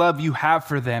deep love you have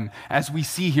for them, as we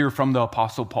see here from the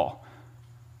Apostle Paul.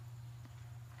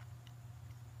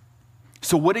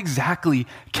 So what exactly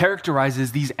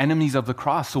characterizes these enemies of the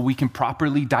cross so we can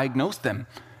properly diagnose them?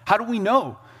 How do we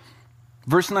know?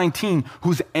 Verse 19,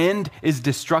 whose end is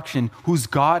destruction, whose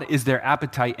God is their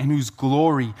appetite, and whose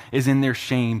glory is in their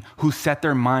shame, who set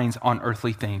their minds on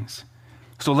earthly things.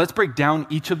 So let's break down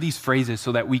each of these phrases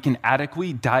so that we can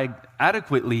adequately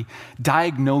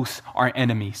diagnose our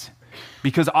enemies.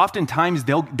 Because oftentimes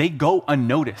they go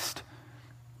unnoticed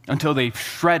until they've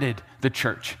shredded the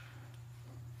church.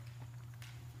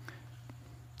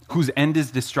 Whose end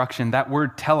is destruction. That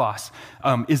word telos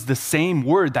is the same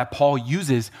word that Paul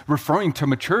uses referring to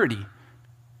maturity.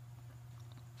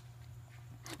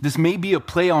 This may be a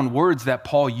play on words that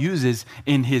Paul uses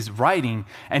in his writing,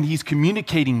 and he's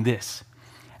communicating this.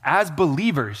 As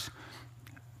believers,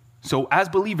 So as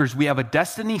believers, we have a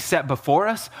destiny set before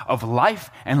us of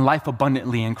life and life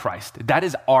abundantly in Christ. That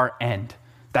is our end.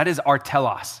 That is our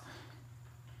telos.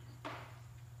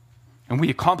 And we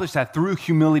accomplish that through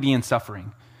humility and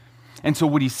suffering. And so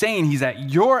what he's saying, he's that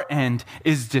your end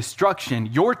is destruction.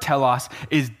 Your telos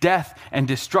is death and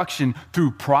destruction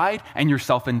through pride and your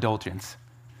self-indulgence.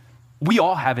 We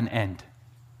all have an end.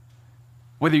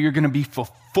 Whether you're going to be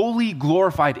fully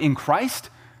glorified in Christ,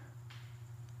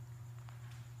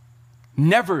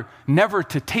 never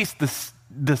to taste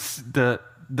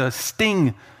the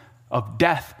sting of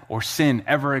death or sin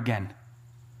ever again,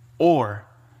 or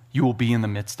you will be in the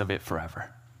midst of it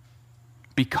forever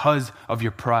because of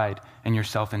your pride and your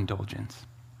self-indulgence.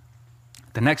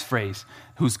 The next phrase,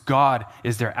 whose God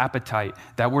is their appetite.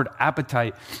 That word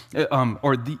appetite,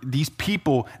 these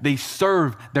people, they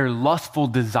serve their lustful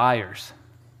desires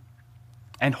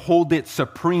and hold it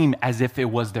supreme as if it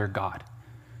was their God.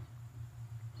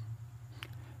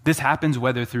 This happens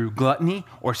whether through gluttony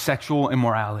or sexual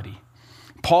immorality.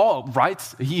 Paul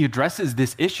writes, he addresses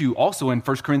this issue also in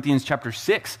 1 Corinthians chapter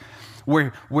 6,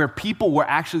 where people were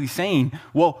actually saying,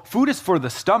 well, food is for the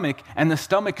stomach and the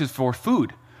stomach is for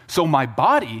food. So my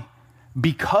body,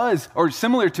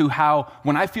 similar to how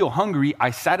when I feel hungry,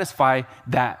 I satisfy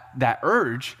that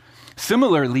urge.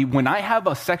 Similarly, when I have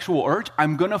a sexual urge,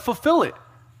 I'm going to fulfill it.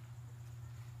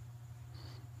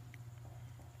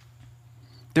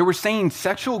 They were saying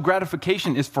sexual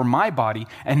gratification is for my body,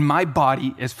 and my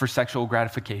body is for sexual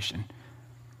gratification.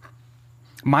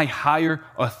 My higher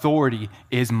authority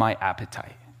is my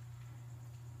appetite.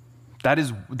 That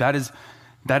is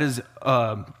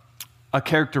a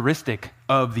characteristic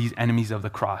of these enemies of the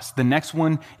cross. The next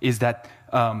one is that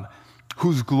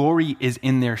whose glory is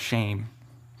in their shame.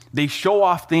 They show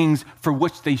off things for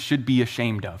which they should be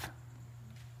ashamed of.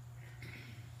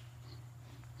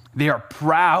 They are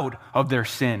proud of their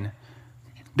sin.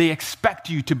 They expect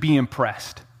you to be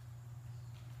impressed.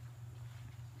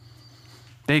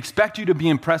 They expect you to be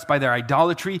impressed by their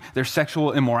idolatry, their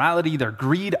sexual immorality, their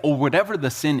greed, or whatever the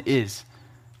sin is.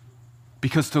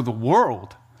 Because to the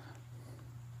world,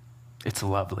 it's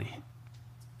lovely.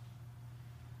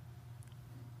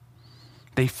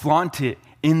 They flaunt it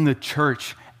in the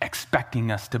church,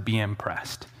 expecting us to be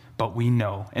impressed. But we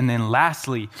know. And then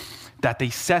lastly, that they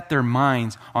set their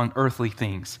minds on earthly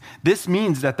things. This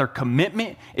means that their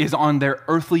commitment is on their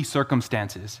earthly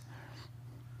circumstances,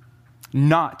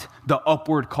 not the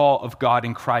upward call of God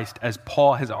in Christ, as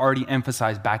Paul has already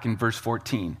emphasized back in verse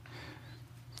 14.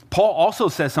 Paul also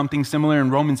says something similar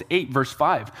in Romans 8, verse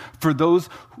 5.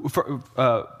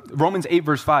 Romans 8,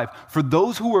 verse 5, for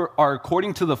those who are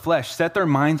according to the flesh set their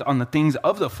minds on the things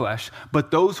of the flesh, but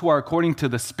those who are according to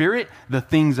the Spirit, the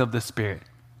things of the Spirit.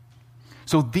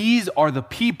 So these are the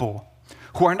people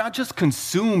who are not just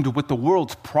consumed with the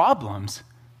world's problems,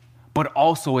 but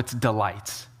also its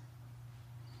delights.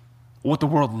 What the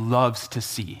world loves to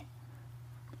see.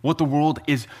 What the world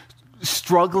is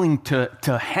struggling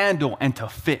to handle and to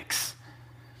fix.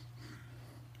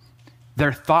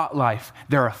 Their thought life,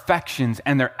 their affections,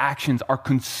 and their actions are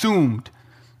consumed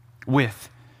with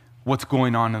what's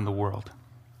going on in the world.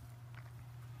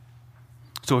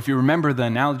 So if you remember the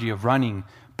analogy of running,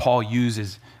 Paul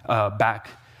uses back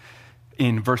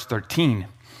in verse 13.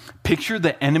 Picture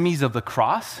the enemies of the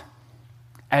cross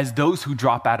as those who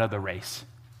drop out of the race.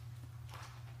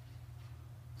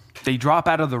 They drop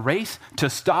out of the race to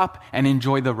stop and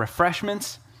enjoy the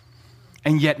refreshments,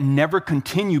 and yet never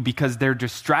continue because they're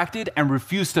distracted and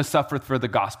refuse to suffer for the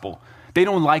gospel. They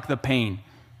don't like the pain.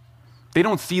 They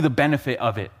don't see the benefit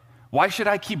of it. Why should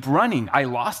I keep running? I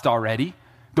lost already.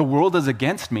 The world is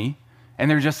against me. And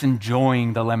they're just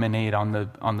enjoying the lemonade on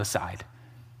the side.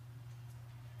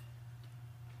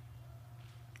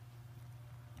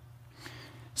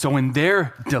 So in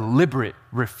their deliberate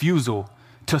refusal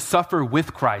to suffer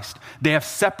with Christ, they have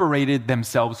separated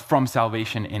themselves from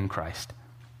salvation in Christ.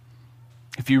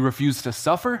 If you refuse to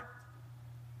suffer,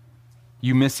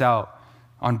 you miss out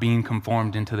on being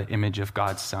conformed into the image of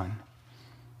God's Son.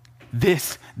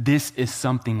 This is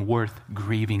something worth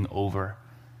grieving over.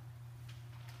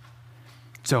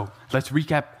 So let's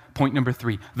recap point number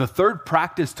 3. The third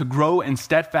practice to grow in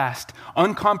steadfast,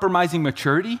 uncompromising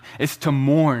maturity is to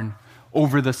mourn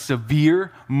over the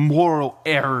severe moral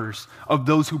errors of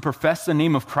those who profess the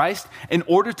name of Christ in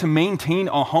order to maintain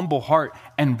a humble heart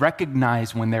and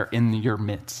recognize when they're in your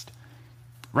midst.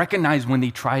 Recognize when they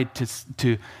try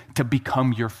to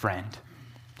become your friend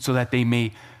so that they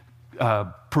may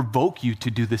provoke you to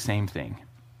do the same thing.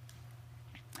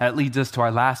 That leads us to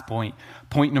our last point,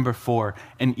 point number 4,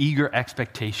 an eager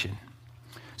expectation.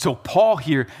 So Paul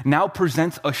here now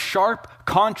presents a sharp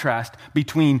contrast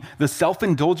between the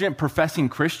self-indulgent professing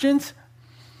Christians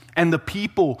and the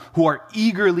people who are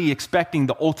eagerly expecting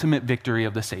the ultimate victory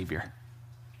of the Savior.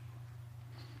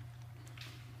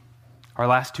 Our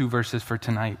last two verses for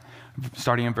tonight,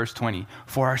 starting in verse 20.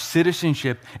 For our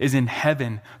citizenship is in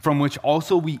heaven, from which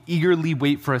also we eagerly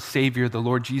wait for a Savior, the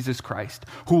Lord Jesus Christ,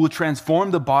 who will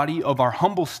transform the body of our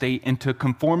humble state into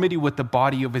conformity with the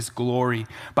body of his glory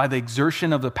by the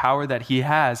exertion of the power that he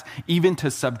has, even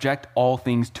to subject all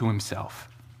things to himself.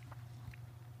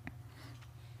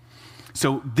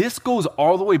 So this goes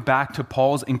all the way back to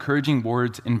Paul's encouraging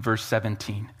words in verse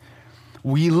 17.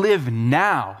 We live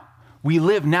now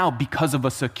because of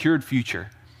a secured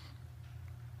future.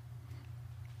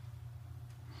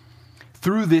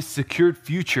 Through this secured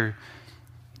future,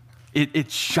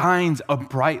 it shines a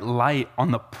bright light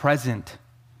on the present,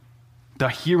 the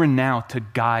here and now, to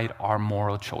guide our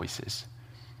moral choices.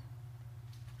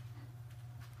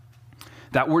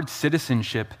 That word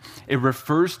citizenship, it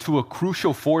refers to a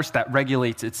crucial force that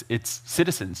regulates its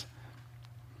citizens,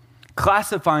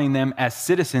 classifying them as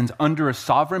citizens under the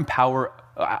sovereign power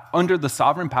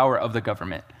of the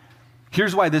government.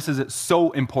 Here's why this is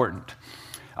so important.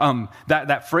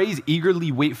 That phrase,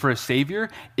 eagerly wait for a Savior,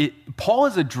 Paul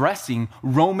is addressing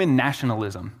Roman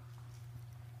nationalism.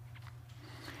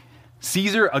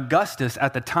 Caesar Augustus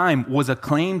at the time was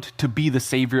acclaimed to be the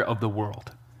Savior of the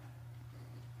world.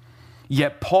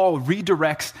 Yet Paul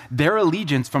redirects their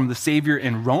allegiance from the Savior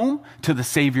in Rome to the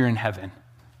Savior in heaven.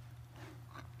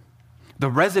 The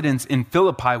residents in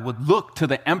Philippi would look to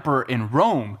the emperor in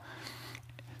Rome.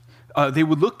 They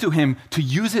would look to him to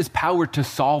use his power to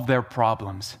solve their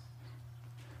problems,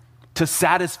 to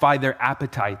satisfy their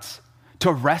appetites,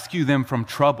 to rescue them from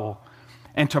trouble,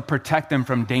 and to protect them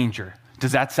from danger.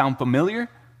 Does that sound familiar?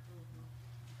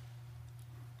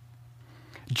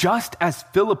 Just as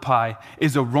Philippi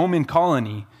is a Roman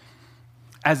colony,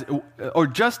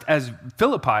 just as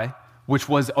Philippi, which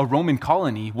was a Roman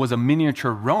colony, was a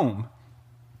miniature Rome,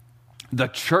 the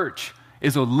church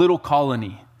is a little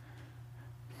colony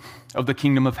of the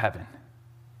kingdom of heaven.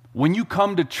 When you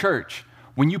come to church,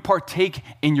 when you partake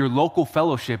in your local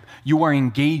fellowship, you are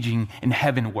engaging in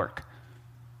heaven work.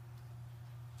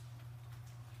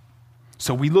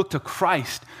 So we look to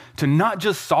Christ to not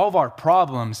just solve our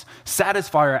problems,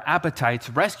 satisfy our appetites,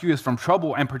 rescue us from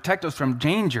trouble, and protect us from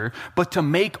danger, but to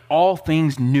make all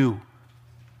things new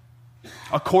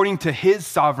according to his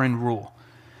sovereign rule.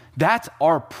 That's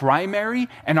our primary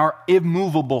and our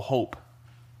immovable hope.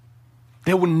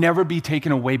 They will never be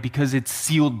taken away because it's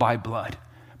sealed by blood,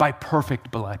 by perfect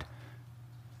blood,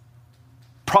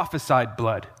 prophesied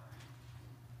blood.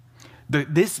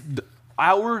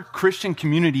 Our Christian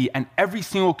community and every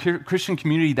single Christian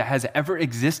community that has ever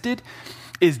existed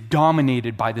is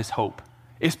dominated by this hope,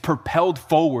 is propelled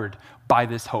forward by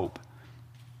this hope.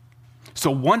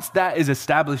 So once that is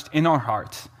established in our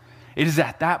hearts, it is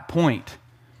at that point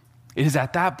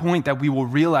that we will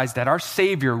realize that our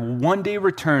Savior will one day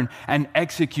return and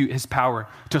execute his power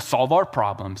to solve our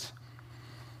problems,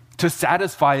 to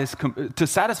satisfy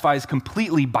us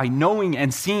completely by knowing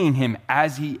and seeing him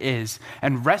as he is,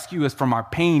 and rescue us from our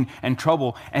pain and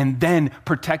trouble, and then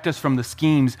protect us from the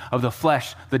schemes of the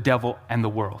flesh, the devil, and the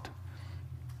world.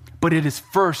 But it is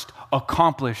first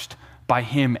accomplished by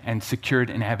him and secured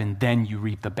in heaven. Then you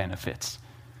reap the benefits.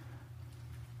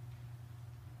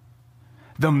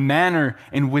 The manner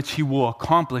in which he will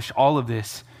accomplish all of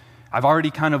this, I've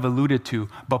already kind of alluded to,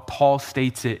 but Paul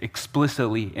states it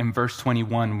explicitly in verse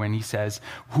 21 when he says,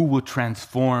 who will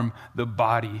transform the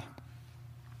body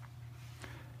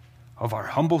of our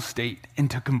humble state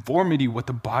into conformity with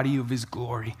the body of his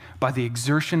glory by the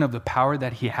exertion of the power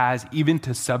that he has, even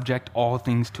to subject all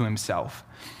things to himself.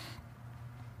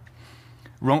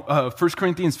 1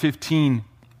 Corinthians 15,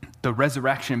 the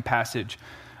resurrection passage,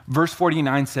 verse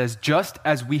 49 says, just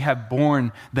as we have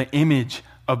borne the image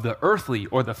of the earthly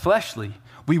or the fleshly,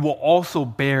 we will also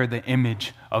bear the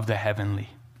image of the heavenly.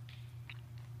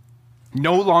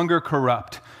 No longer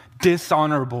corrupt,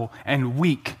 dishonorable, and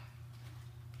weak,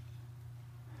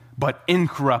 but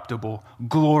incorruptible,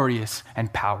 glorious,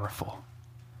 and powerful.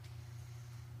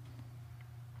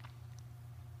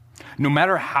 No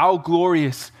matter how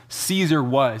glorious Caesar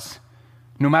was,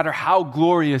 no matter how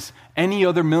glorious any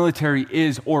other military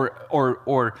is or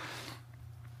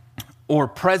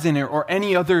president or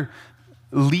any other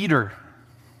leader,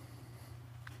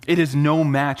 it is no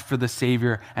match for the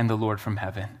Savior and the Lord from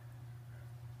heaven.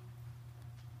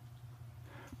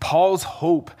 Paul's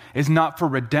hope is not for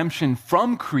redemption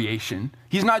from creation.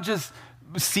 He's not just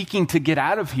seeking to get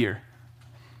out of here.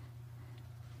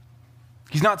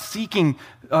 He's not seeking,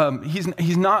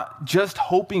 he's not just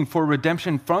hoping for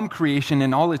redemption from creation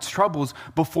and all its troubles,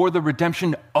 but for the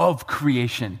redemption of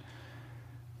creation.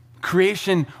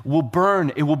 Creation will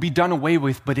burn, it will be done away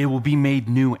with, but it will be made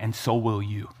new, and so will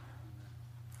you.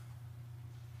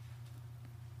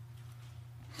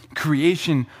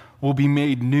 Creation will be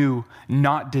made new,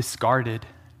 not discarded.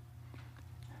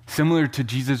 Similar to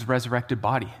Jesus' resurrected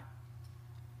body.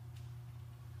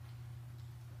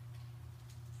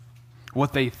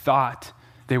 What they thought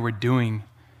they were doing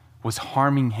was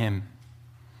harming him.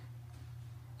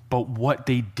 But what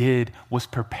they did was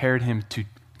prepared him to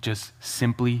just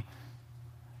simply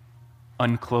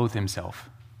unclothe himself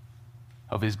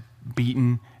of his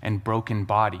beaten and broken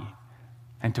body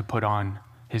and to put on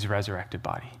his resurrected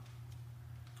body.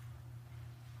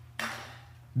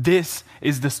 This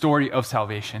is the story of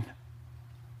salvation.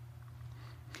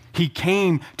 He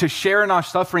came to share in our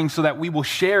suffering so that we will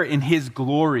share in his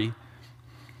glory.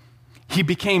 He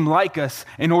became like us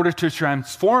in order to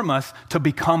transform us to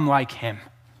become like him.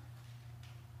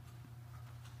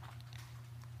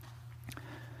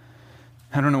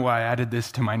 I don't know why I added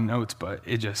this to my notes, but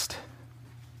it just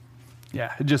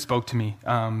spoke to me.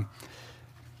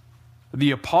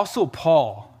 The Apostle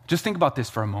Paul, just think about this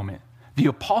for a moment. The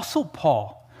Apostle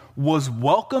Paul was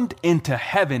welcomed into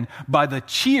heaven by the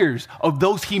cheers of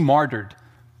those he martyred.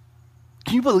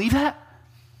 Can you believe that?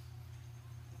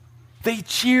 They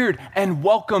cheered and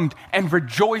welcomed and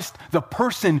rejoiced the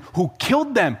person who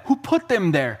killed them, who put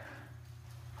them there.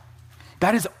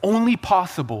 That is only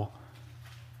possible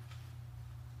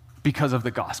because of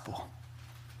the gospel.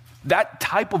 That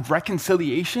type of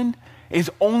reconciliation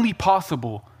is only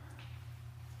possible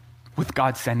with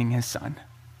God sending his son.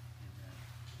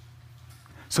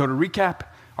 So to recap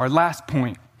our last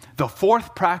point, the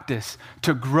fourth practice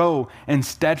to grow in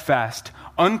steadfast,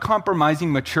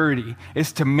 uncompromising maturity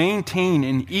is to maintain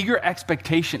an eager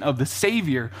expectation of the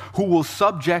Savior who will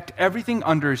subject everything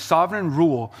under his sovereign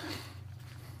rule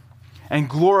and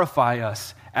glorify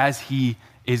us as he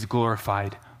is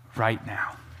glorified right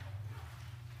now.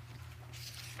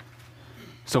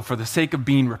 So for the sake of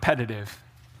being repetitive,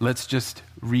 let's just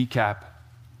recap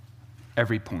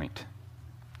every point.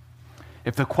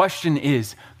 If the question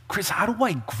is, Chris, how do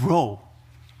I grow?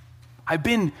 I've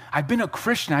been a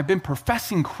Christian, I've been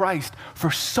professing Christ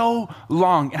for so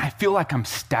long, and I feel like I'm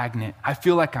stagnant. I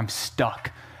feel like I'm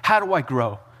stuck. How do I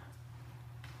grow?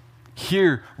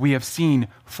 Here we have seen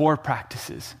 4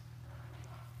 practices.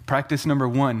 Practice number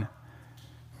 1,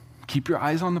 keep your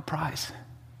eyes on the prize.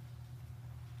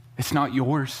 It's not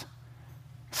yours.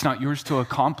 It's not yours to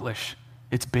accomplish.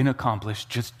 It's been accomplished.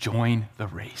 Just join the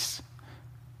race.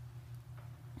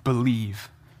 Believe.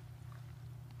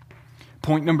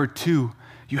 Point number 2,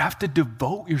 you have to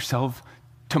devote yourself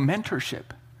to mentorship.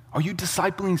 Are you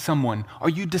discipling someone? Are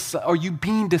you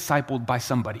being discipled by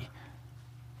somebody?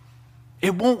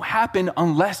 It won't happen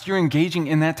unless you're engaging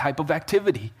in that type of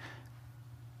activity.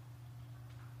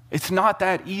 It's not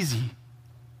that easy.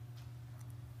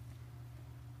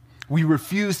 We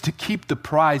refuse to keep the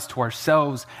prize to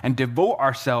ourselves and devote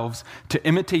ourselves to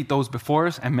imitate those before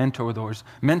us and mentor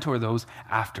those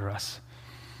after us.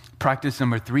 Practice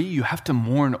number 3, you have to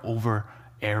mourn over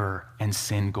error and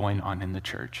sin going on in the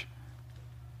church.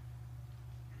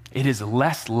 It is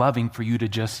less loving for you to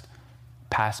just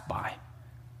pass by,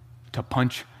 to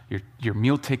punch your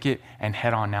meal ticket and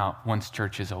head on out once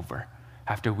church is over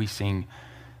after we sing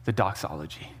the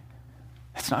doxology.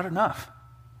 It's not enough.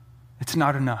 It's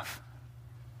not enough.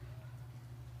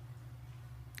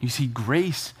 You see,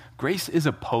 grace is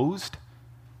opposed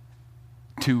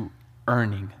to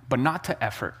earning, but not to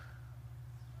effort.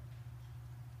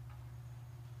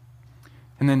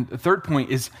 And then the third point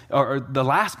is, or the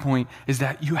last point is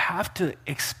that you have to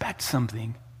expect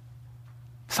something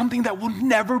that will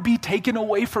never be taken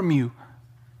away from you,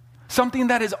 something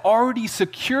that is already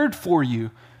secured for you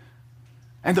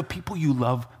and the people you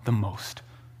love the most.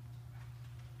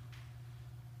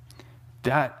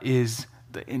 That is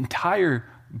the entire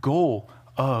goal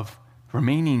of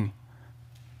remaining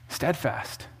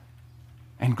steadfast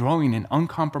and growing in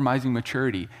uncompromising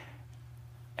maturity.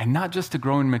 And not just to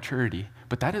grow in maturity,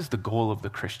 but that is the goal of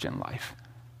the Christian life.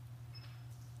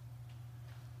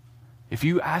 If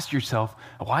you ask yourself,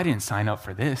 oh, I didn't sign up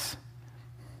for this.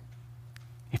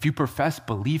 If you profess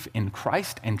belief in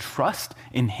Christ and trust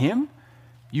in him,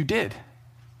 you did,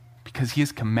 because he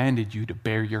has commanded you to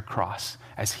bear your cross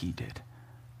as he did.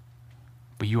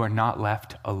 But you are not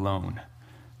left alone.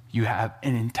 You have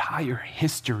an entire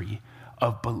history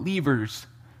of believers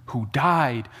who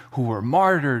died, who were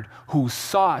martyred, who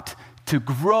sought to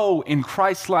grow in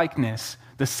Christ-likeness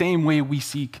the same way we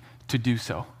seek to do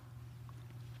so.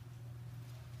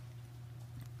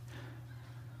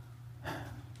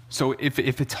 So if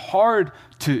it's hard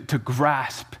to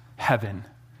grasp heaven,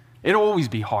 it'll always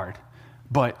be hard.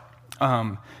 But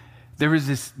there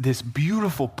is this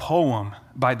beautiful poem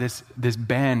by this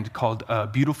band called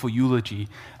Beautiful Eulogy.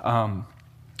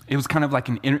 It was kind of like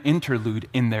an interlude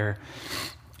in their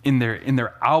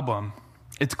album.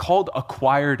 It's called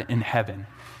Acquired in Heaven.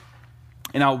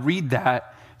 And I'll read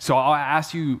that. So I'll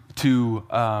ask you to,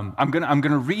 I'm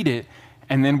gonna read it,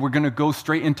 and then we're gonna go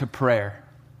straight into prayer.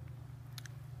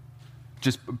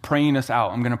 Just praying us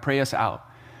out. I'm gonna pray us out.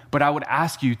 But I would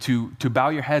ask you to bow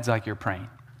your heads like you're praying.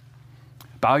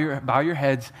 Bow your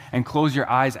heads and close your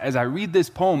eyes as I read this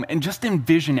poem, and just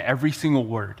envision every single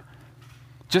word.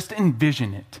 Just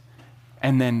envision it,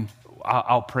 and then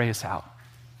I'll pray us out.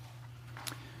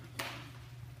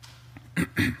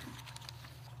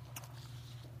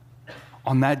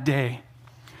 On that day,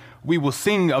 we will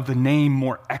sing of the name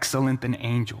more excellent than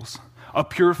angels, a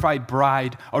purified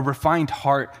bride, a refined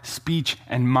heart, speech,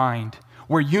 and mind,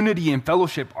 where unity and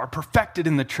fellowship are perfected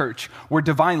in the church, where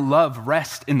divine love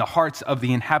rests in the hearts of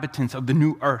the inhabitants of the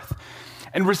new earth,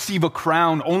 and receive a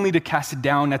crown only to cast it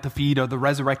down at the feet of the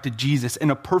resurrected Jesus in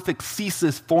a perfect,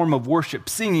 ceaseless form of worship,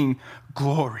 singing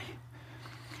glory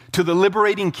to the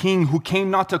liberating King who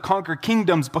came not to conquer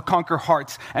kingdoms but conquer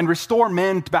hearts and restore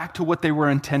men back to what they were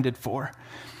intended for,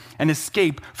 and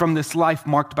escape from this life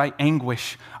marked by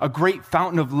anguish. A great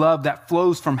fountain of love that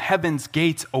flows from heaven's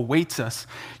gates awaits us.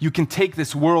 You can take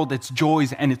this world, its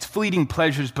joys and its fleeting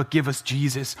pleasures, but give us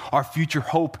Jesus, our future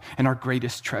hope and our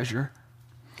greatest treasure.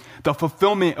 The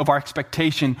fulfillment of our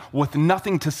expectation with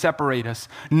nothing to separate us,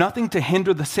 nothing to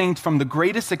hinder the saints from the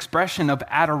greatest expression of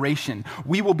adoration.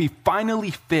 We will be finally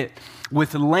fit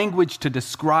with language to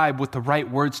describe, with the right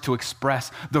words to express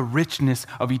the richness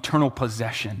of eternal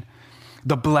possession,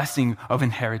 the blessing of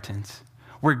inheritance,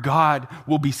 where God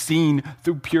will be seen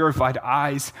through purified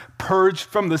eyes, purged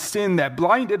from the sin that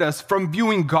blinded us from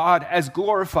viewing God as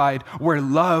glorified, where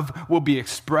love will be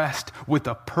expressed with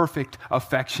a perfect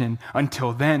affection.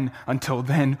 Until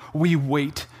then, we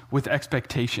wait with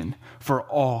expectation for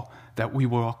all that we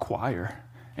will acquire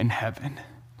in heaven.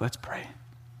 Let's pray.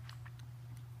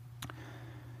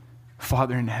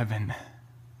 Father in heaven,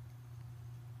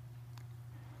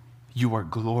 you are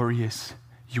glorious,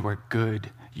 you are good,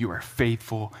 you are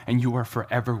faithful, and you are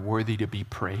forever worthy to be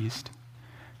praised.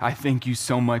 I thank you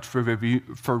so much for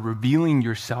revealing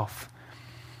yourself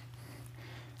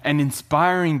and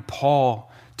inspiring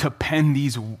Paul to pen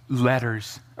these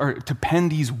letters, or to pen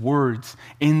these words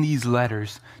in these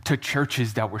letters to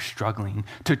churches that were struggling,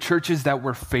 to churches that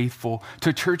were faithful,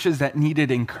 to churches that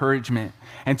needed encouragement.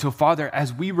 And so, Father,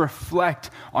 as we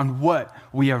reflect on what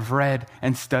we have read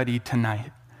and studied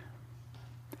tonight,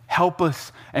 help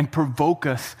us and provoke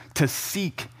us to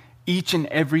seek each and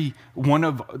every one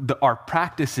of our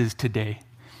practices today.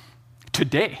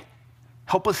 Today.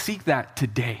 Help us seek that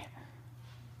today.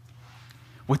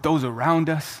 With those around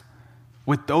us,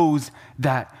 with those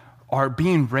that are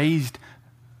being raised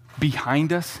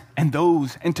behind us, and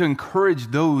to encourage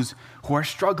those who are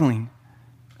struggling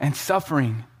and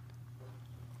suffering.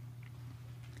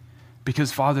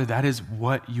 Because, Father, that is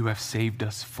what you have saved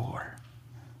us for.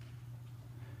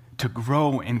 To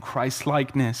grow in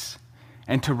Christ-likeness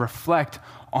and to reflect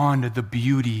on the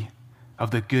beauty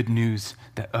of the good news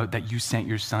that you sent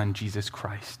your Son, Jesus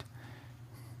Christ.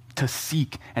 To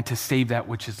seek and to save that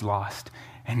which is lost.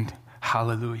 And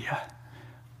hallelujah,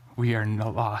 we are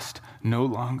lost no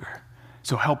longer.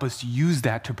 So help us use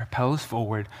that to propel us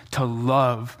forward, to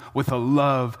love with a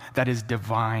love that is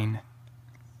divine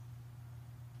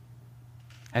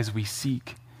as we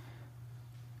seek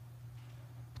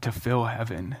to fill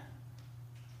heaven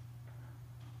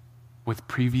with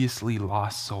previously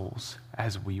lost souls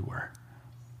as we were.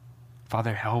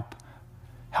 Father, help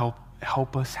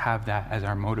us have that as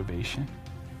our motivation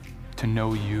to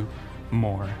know you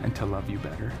more and to love you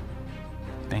better.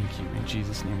 Thank you. In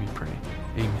Jesus' name we pray.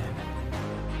 Amen.